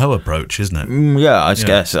fan ho approach, isn't it? I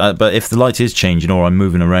guess. But if the light is changing or I'm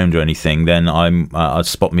moving around or anything, then a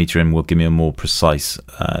spot metering will give me a more precise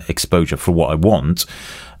exposure for what I want.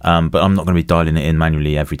 But I'm not going to be dialing it in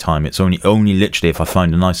manually every time. It's only literally if I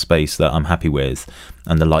find a nice space that I'm happy with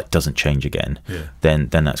and the light doesn't change again, then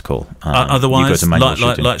that's cool. Otherwise,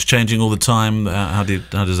 light's changing all the time. How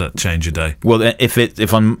does that change your day? Well, if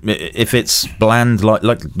it's bland, like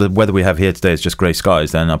the weather we have here today is just grey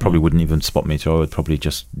skies, then I probably wouldn't even spot meter. I would probably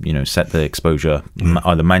just set the exposure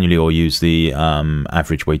either manually or use the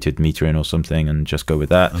average weighted metering or something and just go with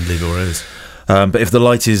that and leave it where it is. But if the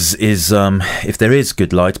light is if there is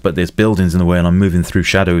good light, but there's buildings in the way and I'm moving through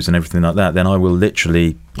shadows and everything like that, then I'll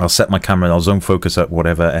set my camera, I'll zone focus at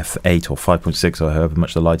whatever f8 or 5.6 or however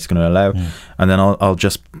much the light is going to allow, and then I'll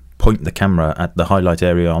just point the camera at the highlight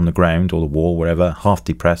area on the ground or the wall, wherever, half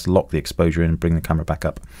depress, lock the exposure in and bring the camera back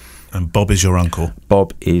up. And Bob is your uncle?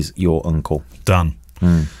 Bob is your uncle. Done.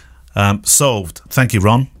 Solved. Thank you,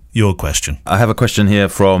 Ron. Your question. I have a question here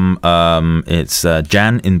from it's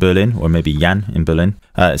Jan in Berlin, or maybe Jan in Berlin.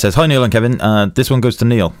 It says, "Hi Neil and Kevin. This one goes to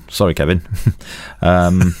Neil. Sorry, Kevin.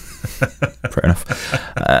 Fair enough.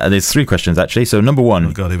 There's 3 questions, actually. So, number 1.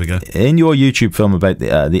 Oh, God, here we go. In your YouTube film about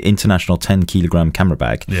the International 10-kilogram camera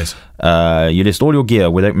bag, Yes. You list all your gear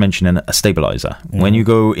without mentioning a stabilizer. When you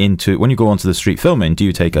go onto the street filming, do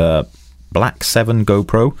you take a Black 7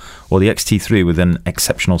 GoPro or the X-T3 with an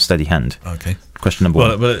exceptional steady hand? Okay. Question number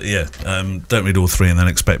 1. Well, yeah. Don't read all 3 and then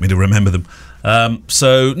expect me to remember them.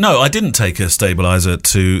 So, no, I didn't take a stabilizer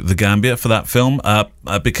to the Gambia for that film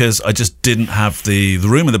because I just didn't have the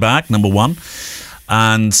room in the bag, number 1.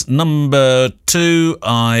 And number 2,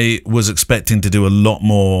 I was expecting to do a lot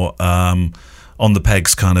more on the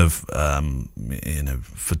pegs kind of,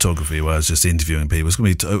 photography where I was just interviewing people.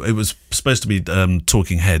 It was supposed to be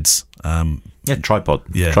talking heads. Tripod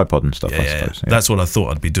and stuff, I suppose. Yeah. That's what I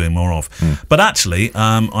thought I'd be doing more of. But actually,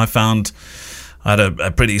 I found I had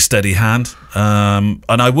a pretty steady hand, and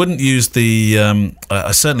I wouldn't use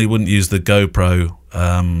I certainly wouldn't use the GoPro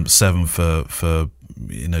 7 for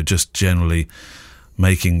just generally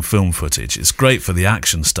making film footage. It's great for the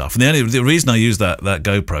action stuff. And the reason I used that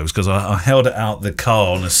GoPro is because I held it out the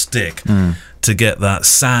car on a stick to get that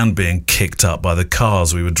sand being kicked up by the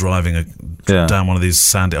cars we were driving down one of these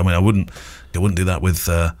sandy. I mean, I wouldn't do that with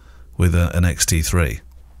an XT3.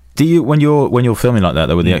 Do you, when you're filming like that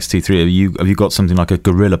though with the XT3, have you got something like a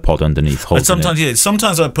Gorilla Pod underneath?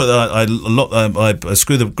 Sometimes I put I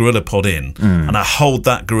screw the Gorilla Pod in and I hold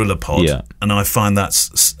that Gorilla Pod and I find that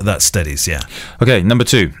steadies. Yeah. Okay, number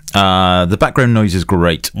 2. The background noise is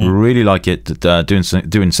great. Really like it. Doing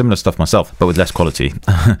similar stuff myself, but with less quality.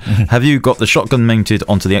 Have you got the shotgun mounted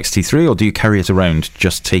onto the XT3, or do you carry it around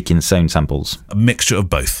just taking sound samples? A mixture of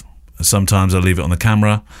both. Sometimes I leave it on the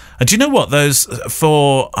camera. And do you know what? Those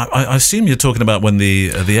I assume you're talking about when the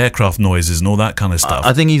aircraft noises and all that kind of stuff.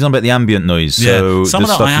 I think he's on about the ambient noise. So some of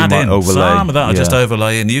that I add in. Overlay. Some of that I just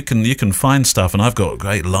overlay in. You can find stuff, and I've got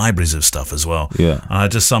great libraries of stuff as well. Yeah. And I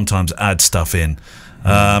just sometimes add stuff in.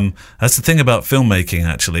 That's the thing about filmmaking,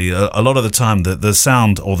 actually. A lot of the time, the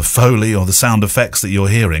sound or the Foley or the sound effects that you're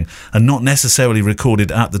hearing are not necessarily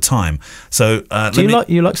recorded at the time. So, do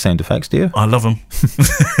you like sound effects? Do you? I love them.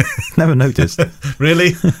 Never noticed.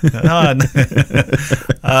 Really?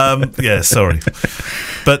 Yeah, sorry,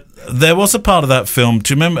 but there was a part of that film.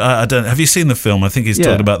 Do you remember? Have you seen the film? I think he's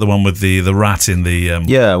talking about the one with the rat in the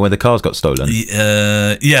where the cars got stolen.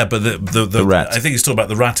 But the rat. I think he's talking about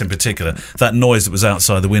the rat in particular. That noise that was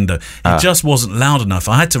outside the window. It just wasn't loud enough.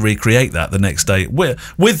 I had to recreate that the next day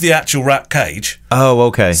with the actual rat cage. Oh,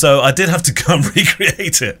 okay. So I did have to go and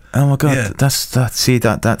recreate it. Oh my god, that's that. See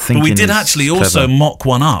that thing. But we did actually also mock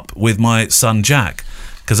one up with my son Jack,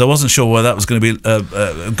 because I wasn't sure whether that was going to be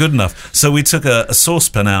good enough. So we took a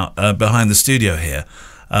saucepan out behind the studio here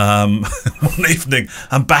one evening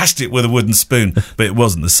and bashed it with a wooden spoon, but it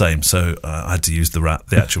wasn't the same. So I had to use the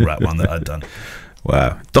actual rat one that I'd done.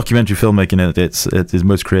 Wow, documentary filmmaking it is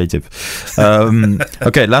most creative.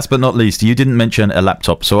 Okay, last but not least, you didn't mention a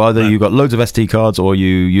laptop. So either you got loads of SD cards, or you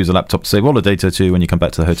use a laptop to save all the data to when you come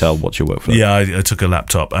back to the hotel. What's your workflow? Yeah, I took a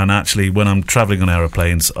laptop, and actually, when I'm travelling on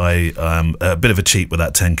aeroplanes, I a bit of a cheat with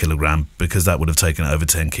that 10 kilogram, because that would have taken over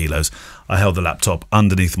 10 kilos. I held the laptop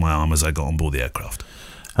underneath my arm as I got on board the aircraft.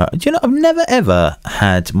 Do you know, I've never ever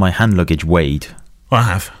had my hand luggage weighed. I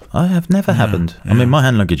have never happened. Yeah. I mean, my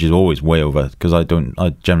hand luggage is always way over, because I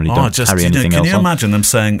generally don't carry anything else. Can you imagine them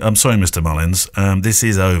saying, "I'm sorry, Mr. Mullins, this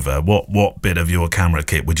is over. What bit of your camera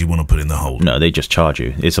kit would you want to put in the hold?" No, they just charge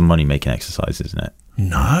you. It's a money making exercise, isn't it?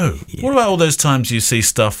 No. Yeah. What about all those times you see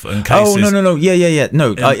stuff and cases? Oh, no. Yeah.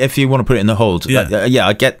 No, if you want to put it in the hold. Yeah,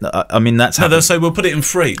 I get. I mean, that's how. No, they'll say, we'll put it in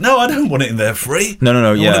free. No, I don't want it in there free. No.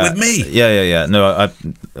 I want it with me. Yeah. No,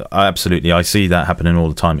 I absolutely. I see that happening all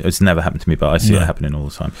the time. It's never happened to me, but I see it happening all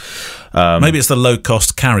the time. Maybe it's the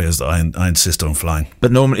low-cost carriers that I insist on flying.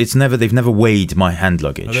 But normally, they've never weighed my hand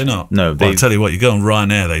luggage. Are they not? No. I'll tell you what, you go on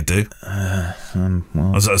Ryanair, they do.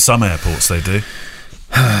 At some airports, they do.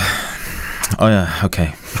 Oh yeah,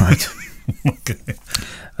 okay, right. Okay.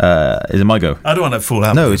 Is it my go? I don't want to fall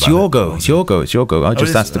out. No, it's your go. It's your go. I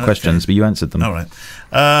just asked the questions, but you answered them. All right.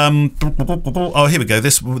 Here we go.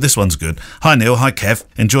 This one's good. Hi Neil. Hi Kev.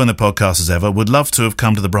 Enjoying the podcast as ever. Would love to have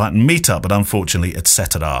come to the Brighton meetup, but unfortunately,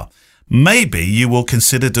 etc. Maybe you will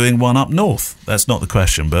consider doing one up north. That's not the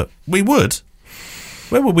question, but we would.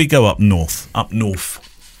 Where would we go up north? Up north.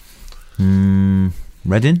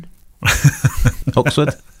 Reading.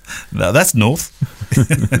 Oxford. No, that's north.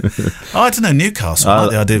 I don't know, Newcastle. I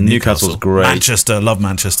like the idea of Newcastle's great. Manchester, love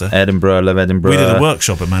Manchester. Edinburgh, love Edinburgh. We did a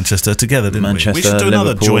workshop at Manchester together, didn't Manchester, we? We should do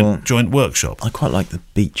another Liverpool. joint workshop. I quite like the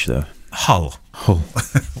beach though. Hull. Hull.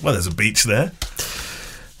 Well, there's a beach there.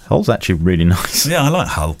 Hull's actually really nice. Yeah, I like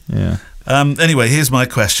Hull. Yeah. Anyway, here's my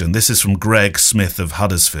question. This is from Greg Smith of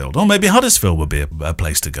Huddersfield. Or maybe Huddersfield would be a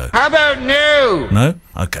place to go. How about no? No?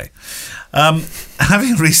 Okay.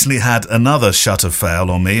 Having recently had another shutter fail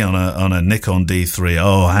on me on a Nikon D3.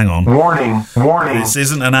 Oh, hang on. Warning. This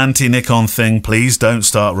isn't an anti-Nikon thing. Please don't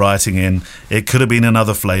start writing in. It could have been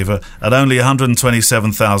another flavour. At only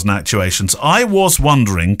 127,000 actuations. I was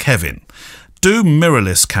wondering, Kevin, do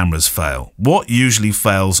mirrorless cameras fail? What usually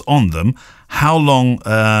fails on them? How long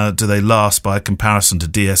do they last by comparison to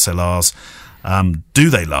DSLRs? Do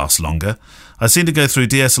they last longer? I seem to go through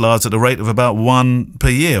DSLRs at a rate of about one per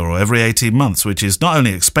year or every 18 months, which is not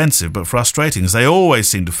only expensive but frustrating, as they always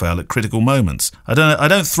seem to fail at critical moments. I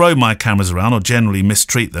don't throw my cameras around or generally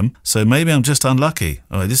mistreat them, so maybe I'm just unlucky.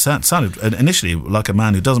 Oh, this sounded initially like a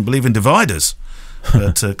man who doesn't believe in dividers.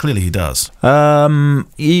 But clearly he does.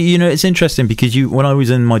 It's interesting because when I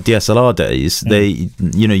was in my DSLR days,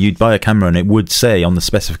 you'd buy a camera and it would say on the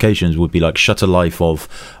specifications would be like shutter life of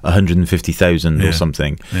 150,000 or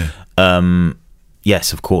something. Yeah.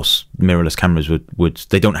 Yes, of course, mirrorless cameras would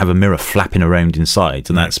they don't have a mirror flapping around inside,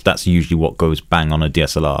 and that's usually what goes bang on a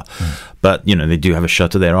DSLR. But they do have a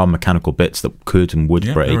shutter. There are mechanical bits that could and would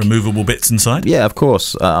break. There are removable bits inside. Yeah, of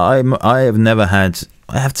course. I have never had.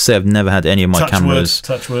 I have to say, I've never had any of my cameras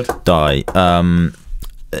die.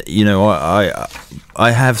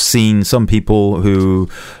 I have seen some people who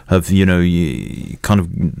have, I don't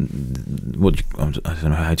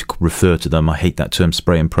know how to refer to them. I hate that term,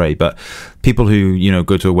 spray and pray. But people who,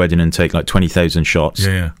 go to a wedding and take like 20,000 shots.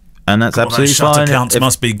 Yeah. And that's absolutely fine. Shutter counts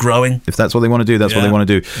must be growing. If that's what they want to do, that's what they want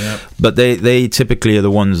to do. Yeah. But they typically are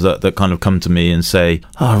the ones that kind of come to me and say,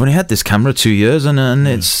 I've only had this camera 2 years and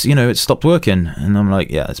it's, it's stopped working. And I'm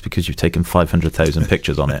like, yeah, it's because you've taken 500,000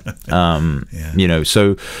 pictures on it.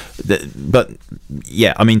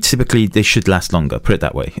 Typically they should last longer, put it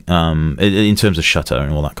that way, in terms of shutter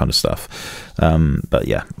and all that kind of stuff.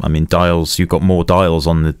 Dials, you've got more dials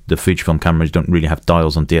on the Fujifilm cameras. You don't really have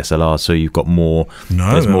dials on DSLR, so you've got more.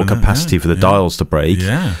 There's more capacity for the dials to break.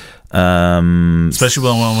 Yeah. Especially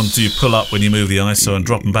when you pull up when you move the ISO and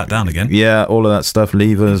drop them back down again. Yeah, all of that stuff,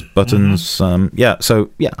 levers, buttons.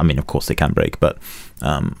 Of course they can break, but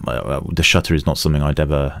the shutter is not something I'd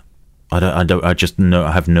ever. I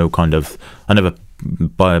never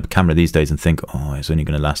buy a camera these days and think, it's only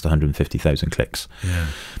going to last 150,000 clicks. Yeah.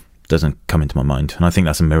 Doesn't come into my mind, and I think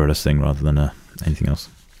that's a mirrorless thing rather than anything else.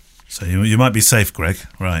 So you might be safe, Greg.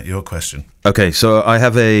 Right, your question. Okay, so I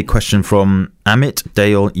have a question from Amit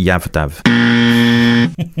Dale Yavdav.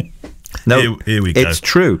 No, here we go. It's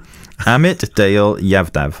true. Amit Dale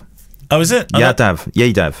Yavdav. Oh, is it? Yadav.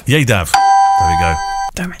 Yadav. There we go.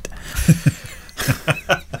 Damn it.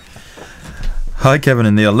 Hi, Kevin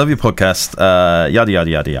and Neil. Love your podcast. Yada yada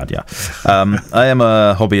yada yada. I am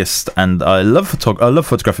a hobbyist and I love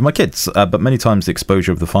photographing my kids. But many times the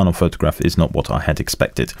exposure of the final photograph is not what I had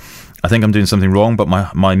expected. I think I'm doing something wrong, but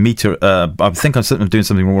my meter. I think I'm doing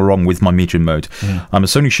something wrong with my metering mode. Yeah. I'm a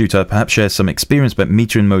Sony shooter. Perhaps share some experience about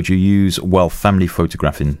metering mode you use while family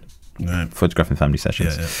photographing family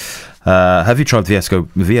sessions. Yeah. Have you tried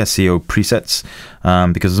VSCO presets?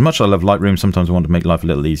 Because as much as I love Lightroom, sometimes I want to make life a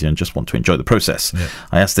little easier and just want to enjoy the process. Yeah.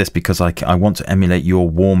 I ask this because I want to emulate your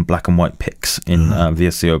warm black and white pics in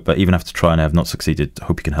VSCO, but even after trying, I have not succeeded.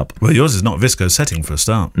 Hope you can help. Well, yours is not VSCO setting for a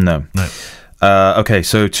start. No. Okay,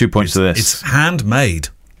 so 2 points to this. It's handmade.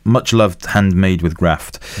 Much loved, handmade with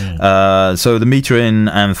graft. So the metering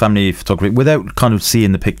and family photography, without kind of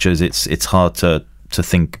seeing the pictures, it's hard to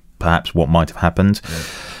think perhaps what might have happened.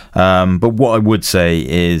 Yeah. But what I would say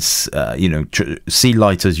is, see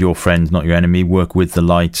light as your friend, not your enemy. Work with the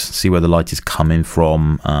light, see where the light is coming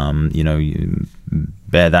from. You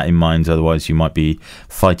bear that in mind, otherwise you might be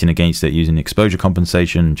fighting against it using exposure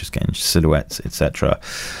compensation, just getting silhouettes, etc.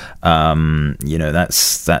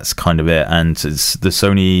 That's kind of it. And it's the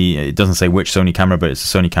Sony, it doesn't say which Sony camera, but it's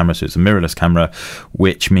a Sony camera, so it's a mirrorless camera,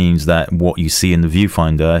 which means that what you see in the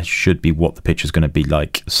viewfinder should be what the picture's going to be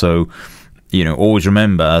like. So always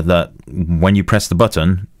remember that when you press the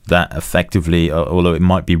button, that effectively, although it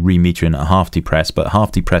might be remetering at half depress, but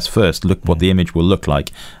half depress first, look what the image will look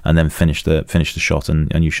like, and then finish the shot,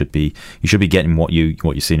 and you should be getting what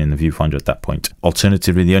you're seeing in the viewfinder at that point.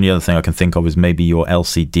 Alternatively, the only other thing I can think of is maybe your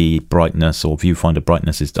LCD brightness or viewfinder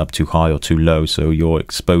brightness is up too high or too low, so your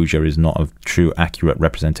exposure is not a true accurate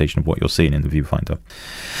representation of what you're seeing in the viewfinder.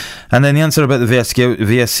 And then the answer about the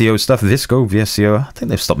VSCO stuff, VSCO, I think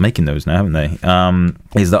they've stopped making those now, haven't they?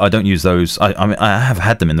 is that I don't use those. I mean, I have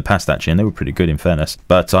had them in the past actually, and they were pretty good in fairness.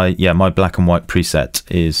 But my black and white preset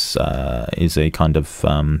is a kind of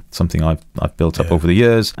something I've built up over the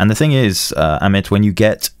years. And the thing is, Amit, when you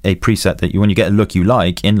get a preset when you get a look you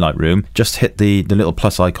like in Lightroom, just hit the little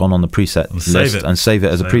plus icon on the preset list and save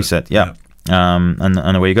it as a preset. Yeah.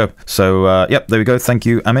 And away you go. So there we go. Thank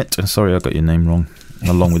you, Amit. Sorry I got your name wrong,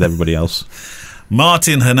 along with everybody else.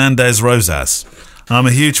 Martin Hernandez Rosas. I'm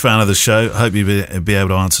a huge fan of the show. Hope you'll be able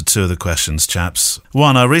to answer two of the questions, chaps.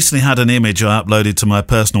 One, I recently had an image I uploaded to my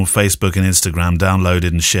personal Facebook and Instagram downloaded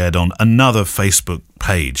and shared on another Facebook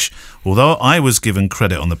page. Although I was given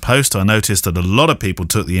credit on the post, I noticed that a lot of people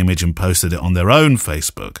took the image and posted it on their own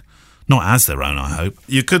Facebook. Not as their own, I hope.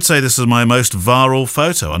 You could say this is my most viral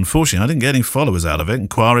photo. Unfortunately, I didn't get any followers out of it,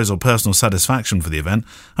 inquiries or personal satisfaction for the event.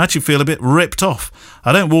 I actually feel a bit ripped off.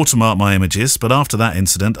 I don't watermark my images, but after that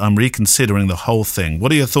incident, I'm reconsidering the whole thing.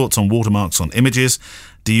 What are your thoughts on watermarks on images?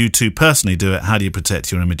 Do you two personally do it? How do you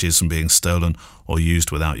protect your images from being stolen or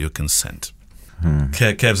used without your consent?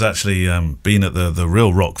 Kev's actually been at the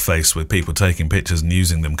real rock face with people taking pictures and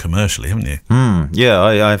using them commercially, haven't you? Yeah,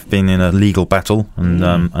 I've been in a legal battle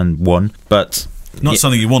and won, but not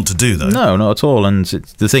something you want to do, though. No, not at all. And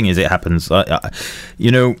the thing is, it happens. We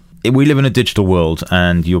live in a digital world,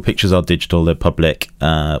 and your pictures are digital. They're public.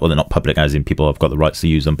 Well, they're not public, as in people have got the rights to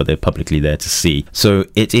use them, but they're publicly there to see. So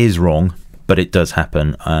it is wrong. But it does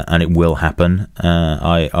happen, and it will happen.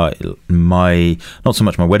 Not so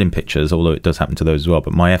much my wedding pictures, although it does happen to those as well.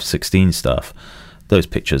 But my F16 stuff, those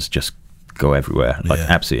pictures just go everywhere,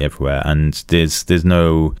 absolutely everywhere. And there's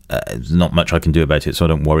not much I can do about it, so I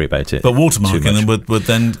don't worry about it. But watermarking them would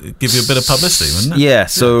then give you a bit of publicity, wouldn't it? Yeah.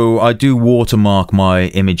 So I do watermark my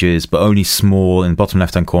images, but only small in the bottom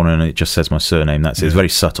left-hand corner, and it just says my surname. That's it. It's very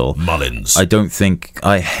subtle. Mullins.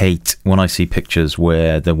 I hate when I see pictures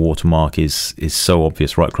where the watermark is so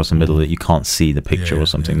obvious right across the middle that you can't see the picture or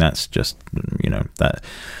something. That's just,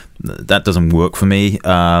 that doesn't work for me.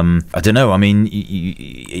 I don't know. I mean,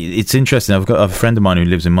 it's interesting. I've got a friend of mine who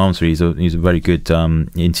lives in Malmesbury. He's a very good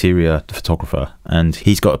interior photographer, and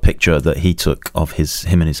he's got a picture that he took of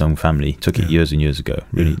him and his own family. Took it years and years ago.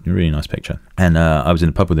 Really nice picture. And I was in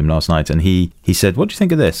a pub with him last night, and he said, "What do you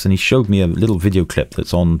think of this?" And he showed me a little video clip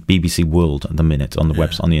that's on BBC World at the minute on the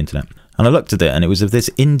website, on the internet. And I looked at it, and it was of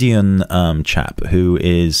this Indian chap who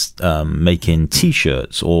is making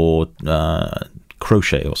T-shirts or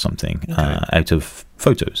crochet or something out of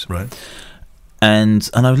photos. Right. And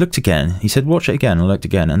I looked again. He said, "Watch it again." I looked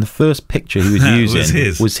again, and the first picture he was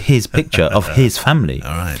using was his picture of his family.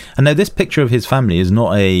 All right. And now this picture of his family is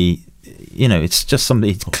not it's just something.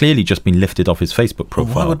 It's clearly just been lifted off his Facebook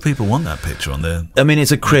profile. Well, why would people want that picture on there? I mean,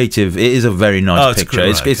 it's a creative. It is a very nice picture.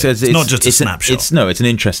 It's not just a snapshot. It's an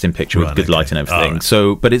interesting picture with good light and everything. Right.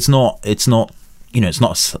 So, but it's not it's not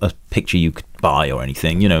a picture you could buy or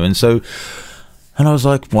anything. And so. And I was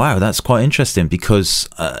like, wow, that's quite interesting because...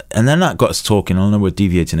 and then that got us talking. I know we're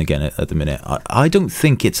deviating again at the minute. I don't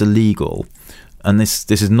think it's illegal, and this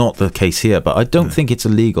is not the case here, but I don't think it's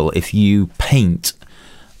illegal if you paint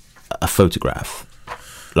a photograph.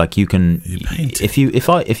 Like you can... If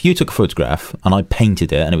you took a photograph and I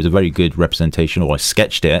painted it and it was a very good representation, or I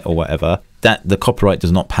sketched it or whatever... that the copyright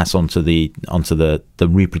does not pass on to the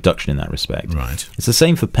reproduction in that respect. Right. It's the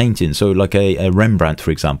same for painting. So like a Rembrandt, for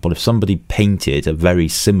example, if somebody painted a very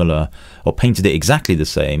similar or painted it exactly the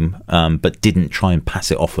same, but didn't try and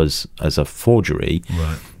pass it off as a forgery,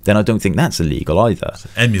 right, then I don't think that's illegal either. It's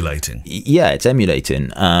emulating. Yeah, it's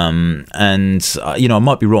emulating. And I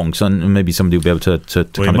might be wrong, so maybe somebody will be able to kind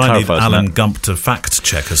of clarify. We might need Alan Gump to fact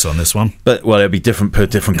check us on this one. But it'll be different per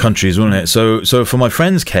different countries, wouldn't it? So for my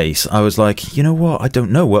friend's case, I was like, you know what? I don't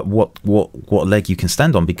know what leg you can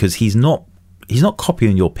stand on, because he's not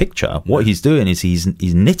copying your picture. What he's doing is he's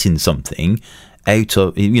knitting something out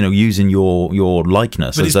of using your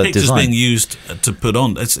likeness but as a design. But his picture's being used to put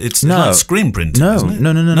on. It's like screen printing. Isn't it?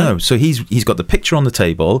 No. So he's got the picture on the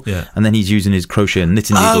table, and then he's using his crochet and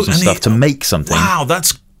knitting needles and stuff to make something. Wow,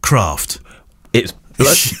 that's craft. It's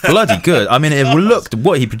bloody good. I mean,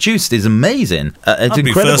 what he produced is amazing. It's I'd be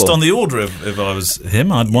incredible. First on the order if I was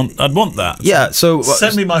him. I'd want that. Yeah. So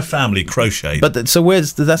send me my family crochet. But so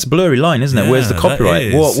that's a blurry line, isn't it? Where's the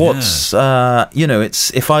copyright? What's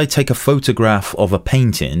it's if I take a photograph of a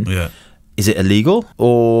painting. Yeah. Is it illegal?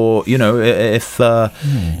 Or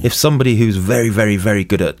if somebody who's very, very, very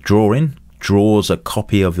good at drawing draws a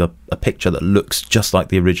copy of a picture that looks just like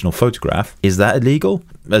the original photograph, is that illegal?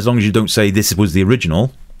 As long as you don't say this was the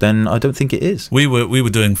original, then I don't think it is. We were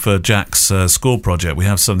doing for Jack's school project, we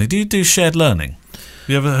have something. Do you do shared learning? Have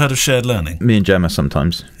you ever heard of shared learning? Me and Gemma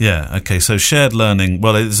sometimes. Yeah, okay. So shared learning,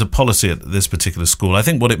 well, it's a policy at this particular school. I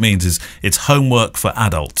think what it means is it's homework for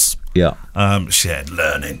adults. Yeah. Shared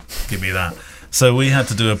learning. Give me that. So we had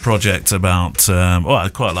to do a project about, I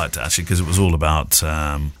quite liked it actually because it was all about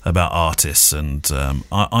artists, and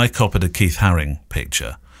I copied a Keith Haring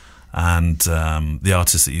picture, and the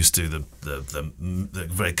artist that used to do the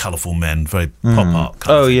very colourful men, very pop art.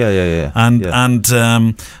 Oh yeah. And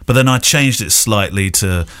but then I changed it slightly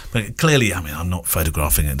to. But clearly, I mean, I'm not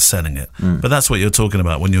photographing it and selling it, but that's what you're talking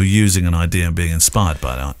about when you're using an idea and being inspired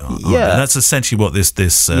by it. Yeah, that's essentially what this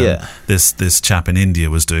chap in India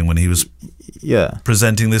was doing when he was. Yeah,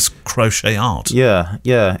 presenting this crochet art. Yeah.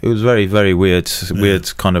 It was very, very weird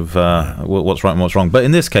kind of what's right and what's wrong. But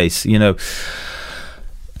in this case, you know,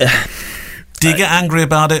 do you get angry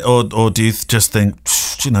about it, or do you just think,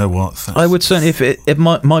 do you know what? I would certainly, if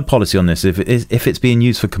my policy on this, if it's being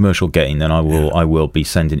used for commercial gain, then I will be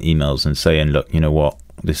sending emails and saying, look, you know what,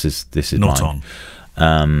 this is not mine.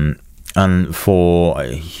 On. And for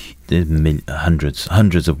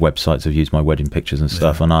hundreds of websites have used my wedding pictures and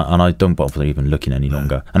stuff, and I don't bother even looking any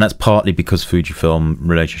longer. And that's partly because Fujifilm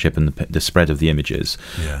relationship and the spread of the images,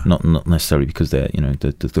 not necessarily because they're, you know,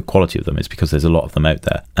 the quality of them. It's because there's a lot of them out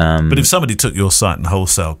there. But if somebody took your site and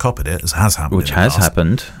wholesale copied it, as has happened, which has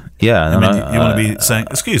happened. Yeah, I mean, you want to be saying,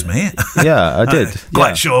 "Excuse me." Yeah, I did.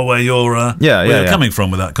 Quite sure where you're coming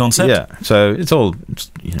from with that concept. Yeah, so it's all,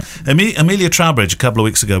 you know. Amelia Trowbridge. A couple of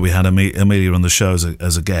weeks ago, we had Amelia on the show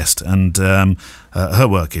as a guest, and her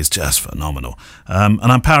work is just phenomenal. And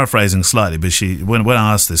I'm paraphrasing slightly, but when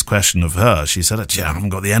I asked this question of her, she said, "I haven't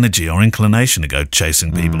got the energy or inclination to go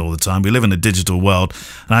chasing people all the time. We live in a digital world,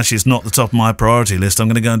 and actually, it's not the top of my priority list. I'm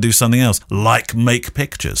going to go and do something else, like make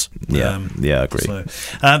pictures." Yeah, I agree. So,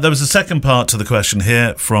 there was a second part to the question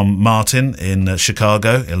here from Martin in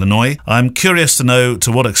Chicago, Illinois. I'm curious to know,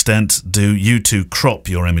 to what extent do you two crop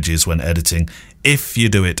your images when editing, if you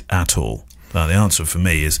do it at all? Well, the answer for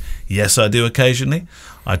me is yes, I do occasionally.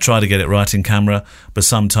 I try to get it right in camera, but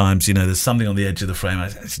sometimes, you know, there's something on the edge of the frame. I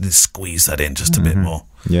just squeeze that in just a bit more.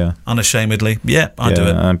 Yeah, unashamedly. I do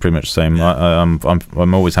it. I'm pretty much the same. Yeah.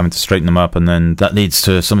 I'm always having to straighten them up, and then that leads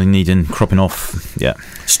to something needing cropping off. Yeah,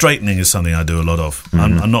 straightening is something I do a lot of.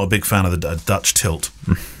 I'm not a big fan of the Dutch tilt.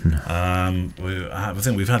 I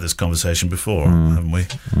think we've had this conversation before, haven't we?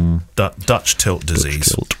 Dutch tilt disease.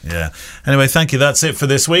 Dutch tilt. Yeah. Anyway, thank you. That's it for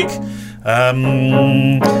this week.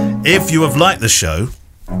 If you have liked the show,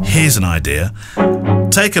 here's an idea.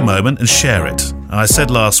 Take a moment and share it. I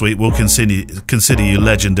said last week we'll consider you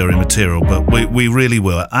legendary material, but we really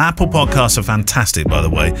will. Apple Podcasts are fantastic, by the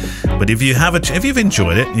way. But if you've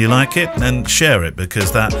enjoyed it and you like it, then share it,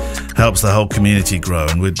 because that helps the whole community grow,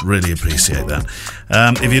 and we'd really appreciate that.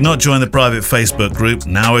 If you're not joined the private Facebook group,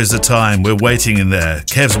 now is the time. We're waiting in there.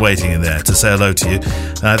 Kev's waiting in there to say hello to you.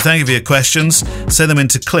 Thank you for your questions. Send them in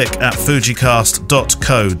to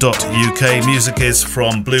click@fujicast.co.uk. Music is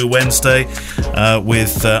from Blue Wednesday,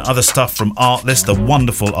 with other stuff from Artlist, the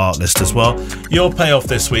wonderful Artlist as well. Your payoff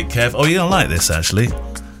this week, Kev. Oh, you don't like this, actually.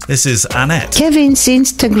 This is Annette. Kevin's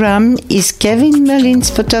Instagram is Kevin Mullins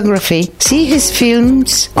Photography. See his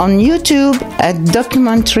films on YouTube at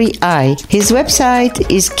Documentary Eye. His website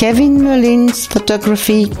is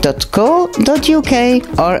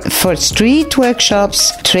kevinmullinsphotography.co.uk, or for street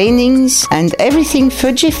workshops, trainings, and everything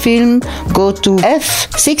Fujifilm, go to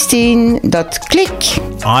f16.click.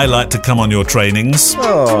 I like to come on your trainings.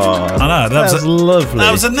 Oh, I know, that was lovely.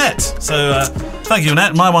 That was Annette. So, thank you,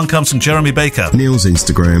 Annette. My one comes from Jeremy Baker. Neil's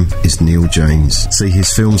Instagram is Neil James. See his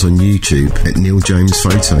films on YouTube at Neil James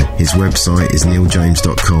Photo. His website is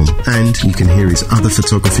neiljames.com, and you can hear his other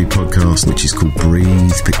photography podcast, which is called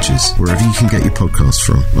Breathe Pictures, wherever you can get your podcasts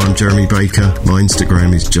from. I'm Jeremy Baker. My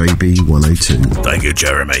Instagram is JB102. Thank you,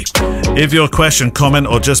 Jeremy. If your question, comment,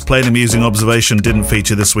 or just plain amusing observation didn't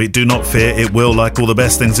feature this week, do not fear, it will. Like all the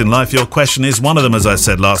best things in life, your question is one of them, as I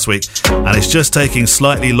said last week, and it's just taking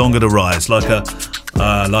slightly longer to rise, like a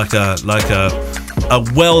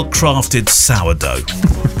well-crafted sourdough.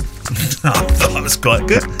 I thought that was quite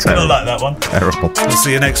good. I like that one. Terrible. We'll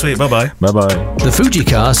see you next week. Bye-bye. Bye-bye. The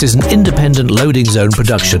FujiCast is an independent Loading Zone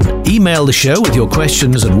production. Email the show with your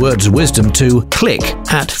questions and words of wisdom to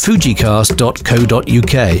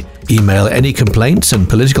click@fujicast.co.uk. Email any complaints and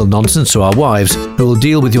political nonsense to our wives, who will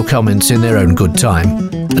deal with your comments in their own good time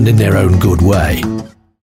and in their own good way.